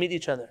able to meet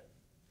each other.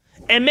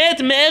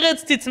 Emet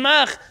me'eretz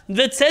titzmach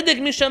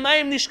v'tzedek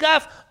mishamayim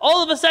nishkaf.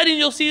 All of a sudden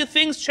you'll see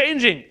things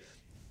changing.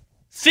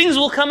 Things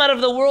will come out of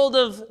the world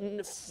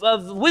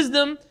of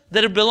wisdom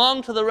that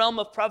belong to the realm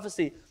of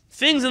prophecy.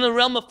 Things in the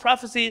realm of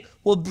prophecy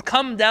will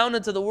come down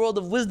into the world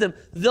of wisdom.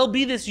 There'll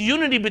be this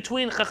unity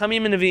between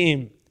Chachamim and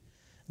Nevi'im.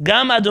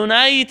 Gam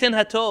Adonai yiten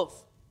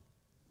hatov.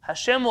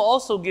 Hashem will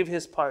also give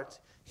His part.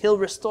 He'll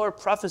restore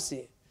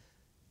prophecy.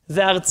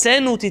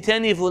 Ve'artzenu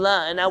titen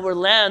yivula. And our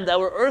land,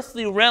 our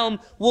earthly realm,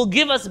 will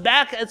give us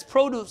back its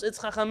produce, its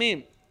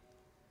Chachamim.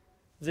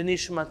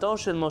 V'nishmato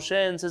shel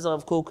Moshe, and says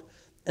Rav Kook,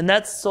 and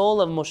that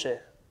soul of Moshe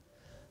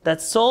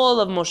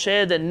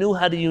that knew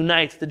how to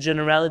unite the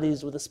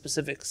generalities with the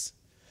specifics,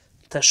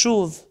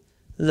 Tashuv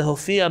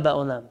lehofia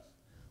ba'olam,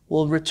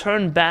 will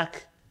return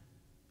back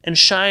and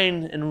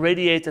shine and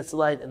radiate its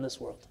light in this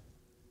world.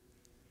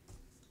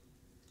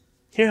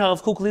 Here how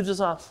Rav Kook leaves us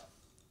off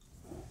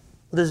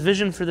with his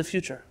vision for the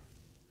future.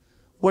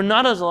 We're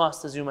not as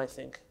lost as you might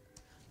think.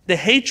 The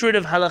hatred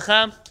of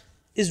halakha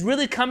is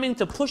really coming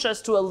to push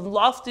us to a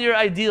loftier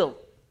ideal.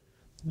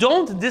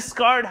 Don't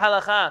discard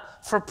halakha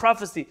for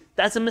prophecy.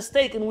 That's a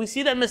mistake, and we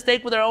see that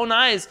mistake with our own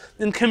eyes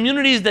in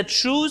communities that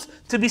choose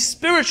to be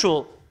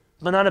spiritual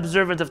but not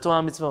observant of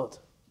Torah mitzvot.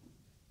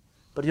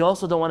 But you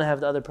also don't want to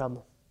have the other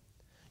problem.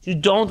 You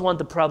don't want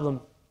the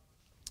problem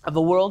of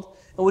a world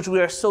in which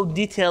we are so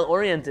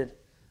detail-oriented,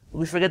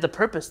 we forget the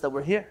purpose that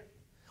we're here.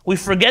 We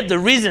forget the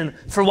reason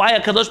for why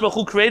HaKadosh Baruch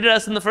Hu created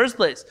us in the first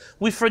place.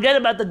 We forget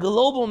about the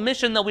global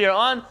mission that we are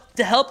on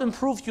to help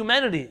improve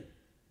humanity,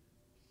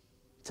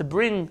 to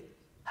bring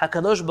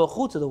HaKadosh Baruch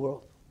Hu to the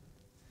world.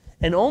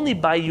 And only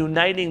by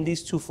uniting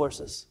these two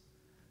forces,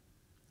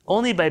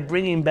 only by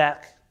bringing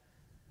back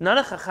not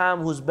a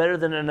Chacham who's better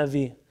than a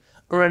Navi,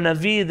 or a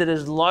Navi that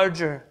is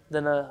larger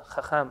than a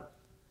Chacham.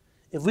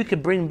 If we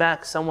could bring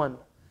back someone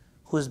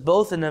who is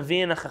both a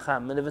Navi and a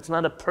Chacham, and if it's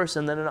not a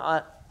person, then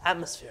an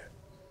atmosphere,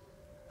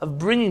 of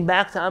bringing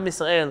back to Am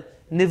Yisrael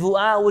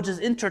Nivu'ah which is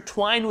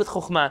intertwined with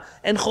Chokhmah,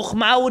 and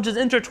Chokhmah which is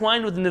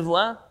intertwined with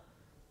Nivu'ah,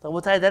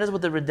 that is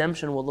what the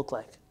redemption will look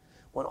like.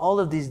 When all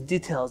of these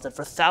details that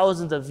for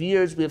thousands of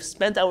years we have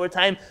spent our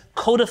time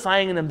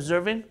codifying and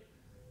observing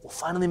will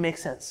finally make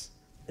sense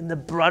in the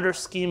broader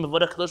scheme of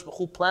what HaKadosh Baruch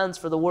Hu plans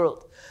for the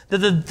world. That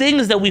the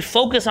things that we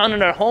focus on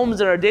in our homes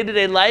and our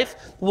day-to-day life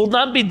will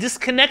not be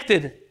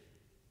disconnected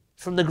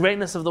from the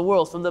greatness of the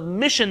world, from the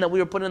mission that we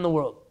were put in the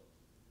world.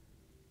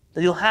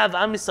 That you'll have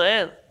Am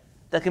Yisrael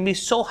that can be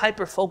so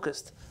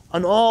hyper-focused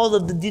on all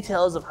of the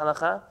details of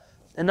halakha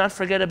and not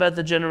forget about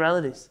the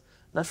generalities,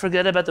 not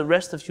forget about the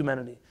rest of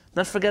humanity,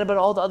 not forget about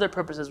all the other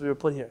purposes we were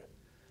put here.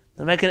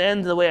 And I can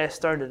end the way I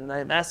started, and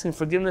I'm asking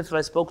forgiveness if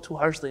I spoke too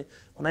harshly.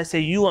 When I say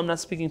you, I'm not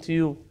speaking to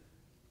you.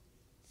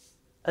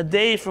 A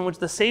day from which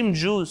the same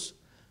Jews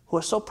who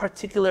are so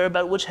particular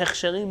about which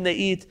hechsherim they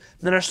eat,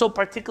 that are so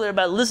particular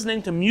about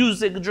listening to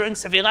music during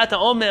Sefirat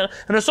HaOmer,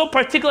 and are so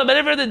particular about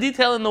every other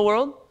detail in the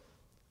world,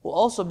 will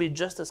also be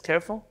just as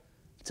careful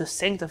to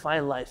sanctify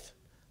life,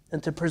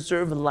 and to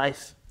preserve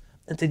life,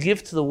 and to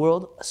give to the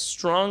world a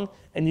strong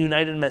and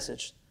united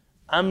message.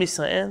 Am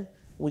Yisrael,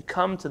 we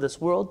come to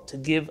this world to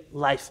give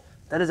life.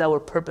 That is our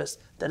purpose.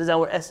 That is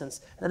our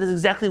essence. That is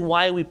exactly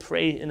why we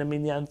pray in a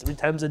minyan 3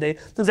 times a day.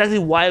 That's exactly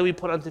why we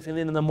put on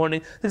tefillin in the morning.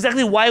 That's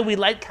exactly why we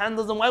light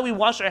candles and why we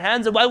wash our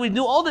hands and why we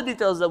do all the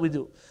details that we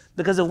do.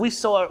 Because if we're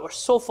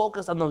so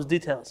focused on those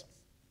details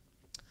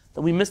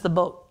that we miss the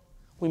boat.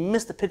 We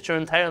miss the picture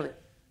entirely.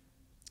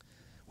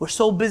 We're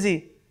so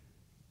busy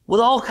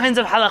with all kinds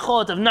of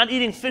halachot of not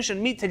eating fish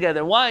and meat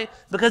together. Why?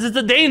 Because it's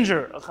a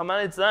danger.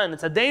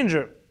 It's a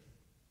danger.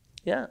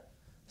 Yeah.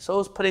 So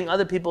is putting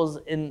other people's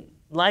in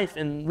life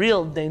in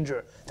real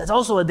danger. That's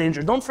also a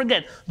danger. Don't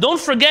forget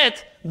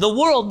the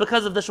world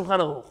because of the Shulchan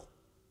Aruch.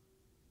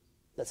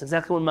 That's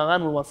exactly what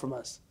Maran will want from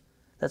us.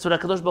 That's what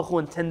HaKadosh Baruch Hu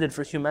intended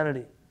for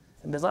humanity.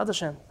 And Bezrat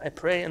Hashem, I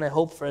pray and I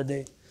hope for a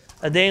day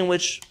in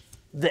which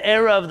the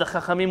era of the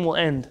Chachamim will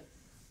end.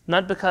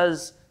 Not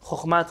because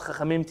Chokhmat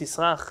Chachamim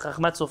Tisrach,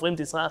 Chachmat Sofrim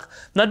Tisrach,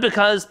 not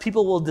because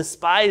people will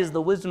despise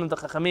the wisdom of the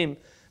Chachamim,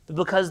 but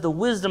because the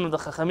wisdom of the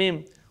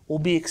Chachamim will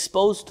be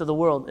exposed to the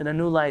world in a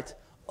new light.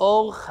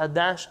 Or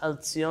Chadash al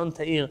Tzion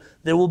Ta'ir.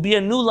 There will be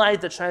a new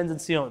light that shines in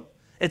Tzion.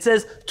 It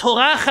says,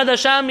 Torah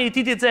Chadasha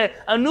Mi'iti Titzeh.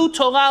 A new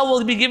Torah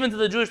will be given to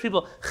the Jewish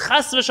people.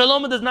 Chas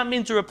v'shalom does not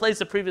mean to replace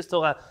the previous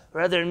Torah.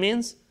 Rather, it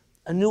means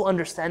a new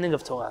understanding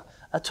of Torah.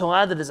 A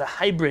Torah that is a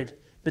hybrid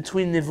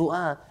between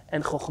Nevu'ah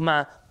and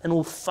Chokhmah, and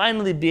will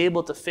finally be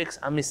able to fix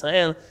Am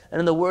Yisrael. And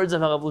in the words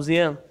of Harav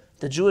Uziel,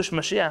 the Jewish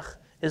Mashiach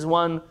is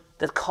one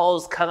that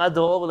calls Kara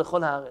Doror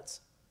Lechol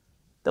Haaretz,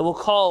 that will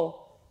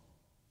call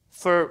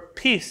for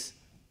peace,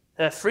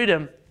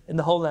 freedom in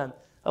the whole land.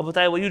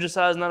 Rabotai, what you just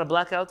saw is not a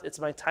blackout. It's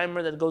my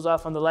timer that goes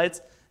off on the lights.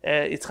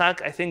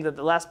 Yitzchak, I think that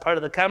the last part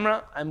of the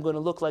camera, I'm going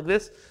to look like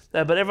this.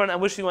 But everyone, I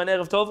wish you an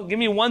Erev Tov. Give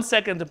me 1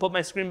 second to put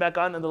my screen back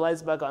on and the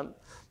lights back on.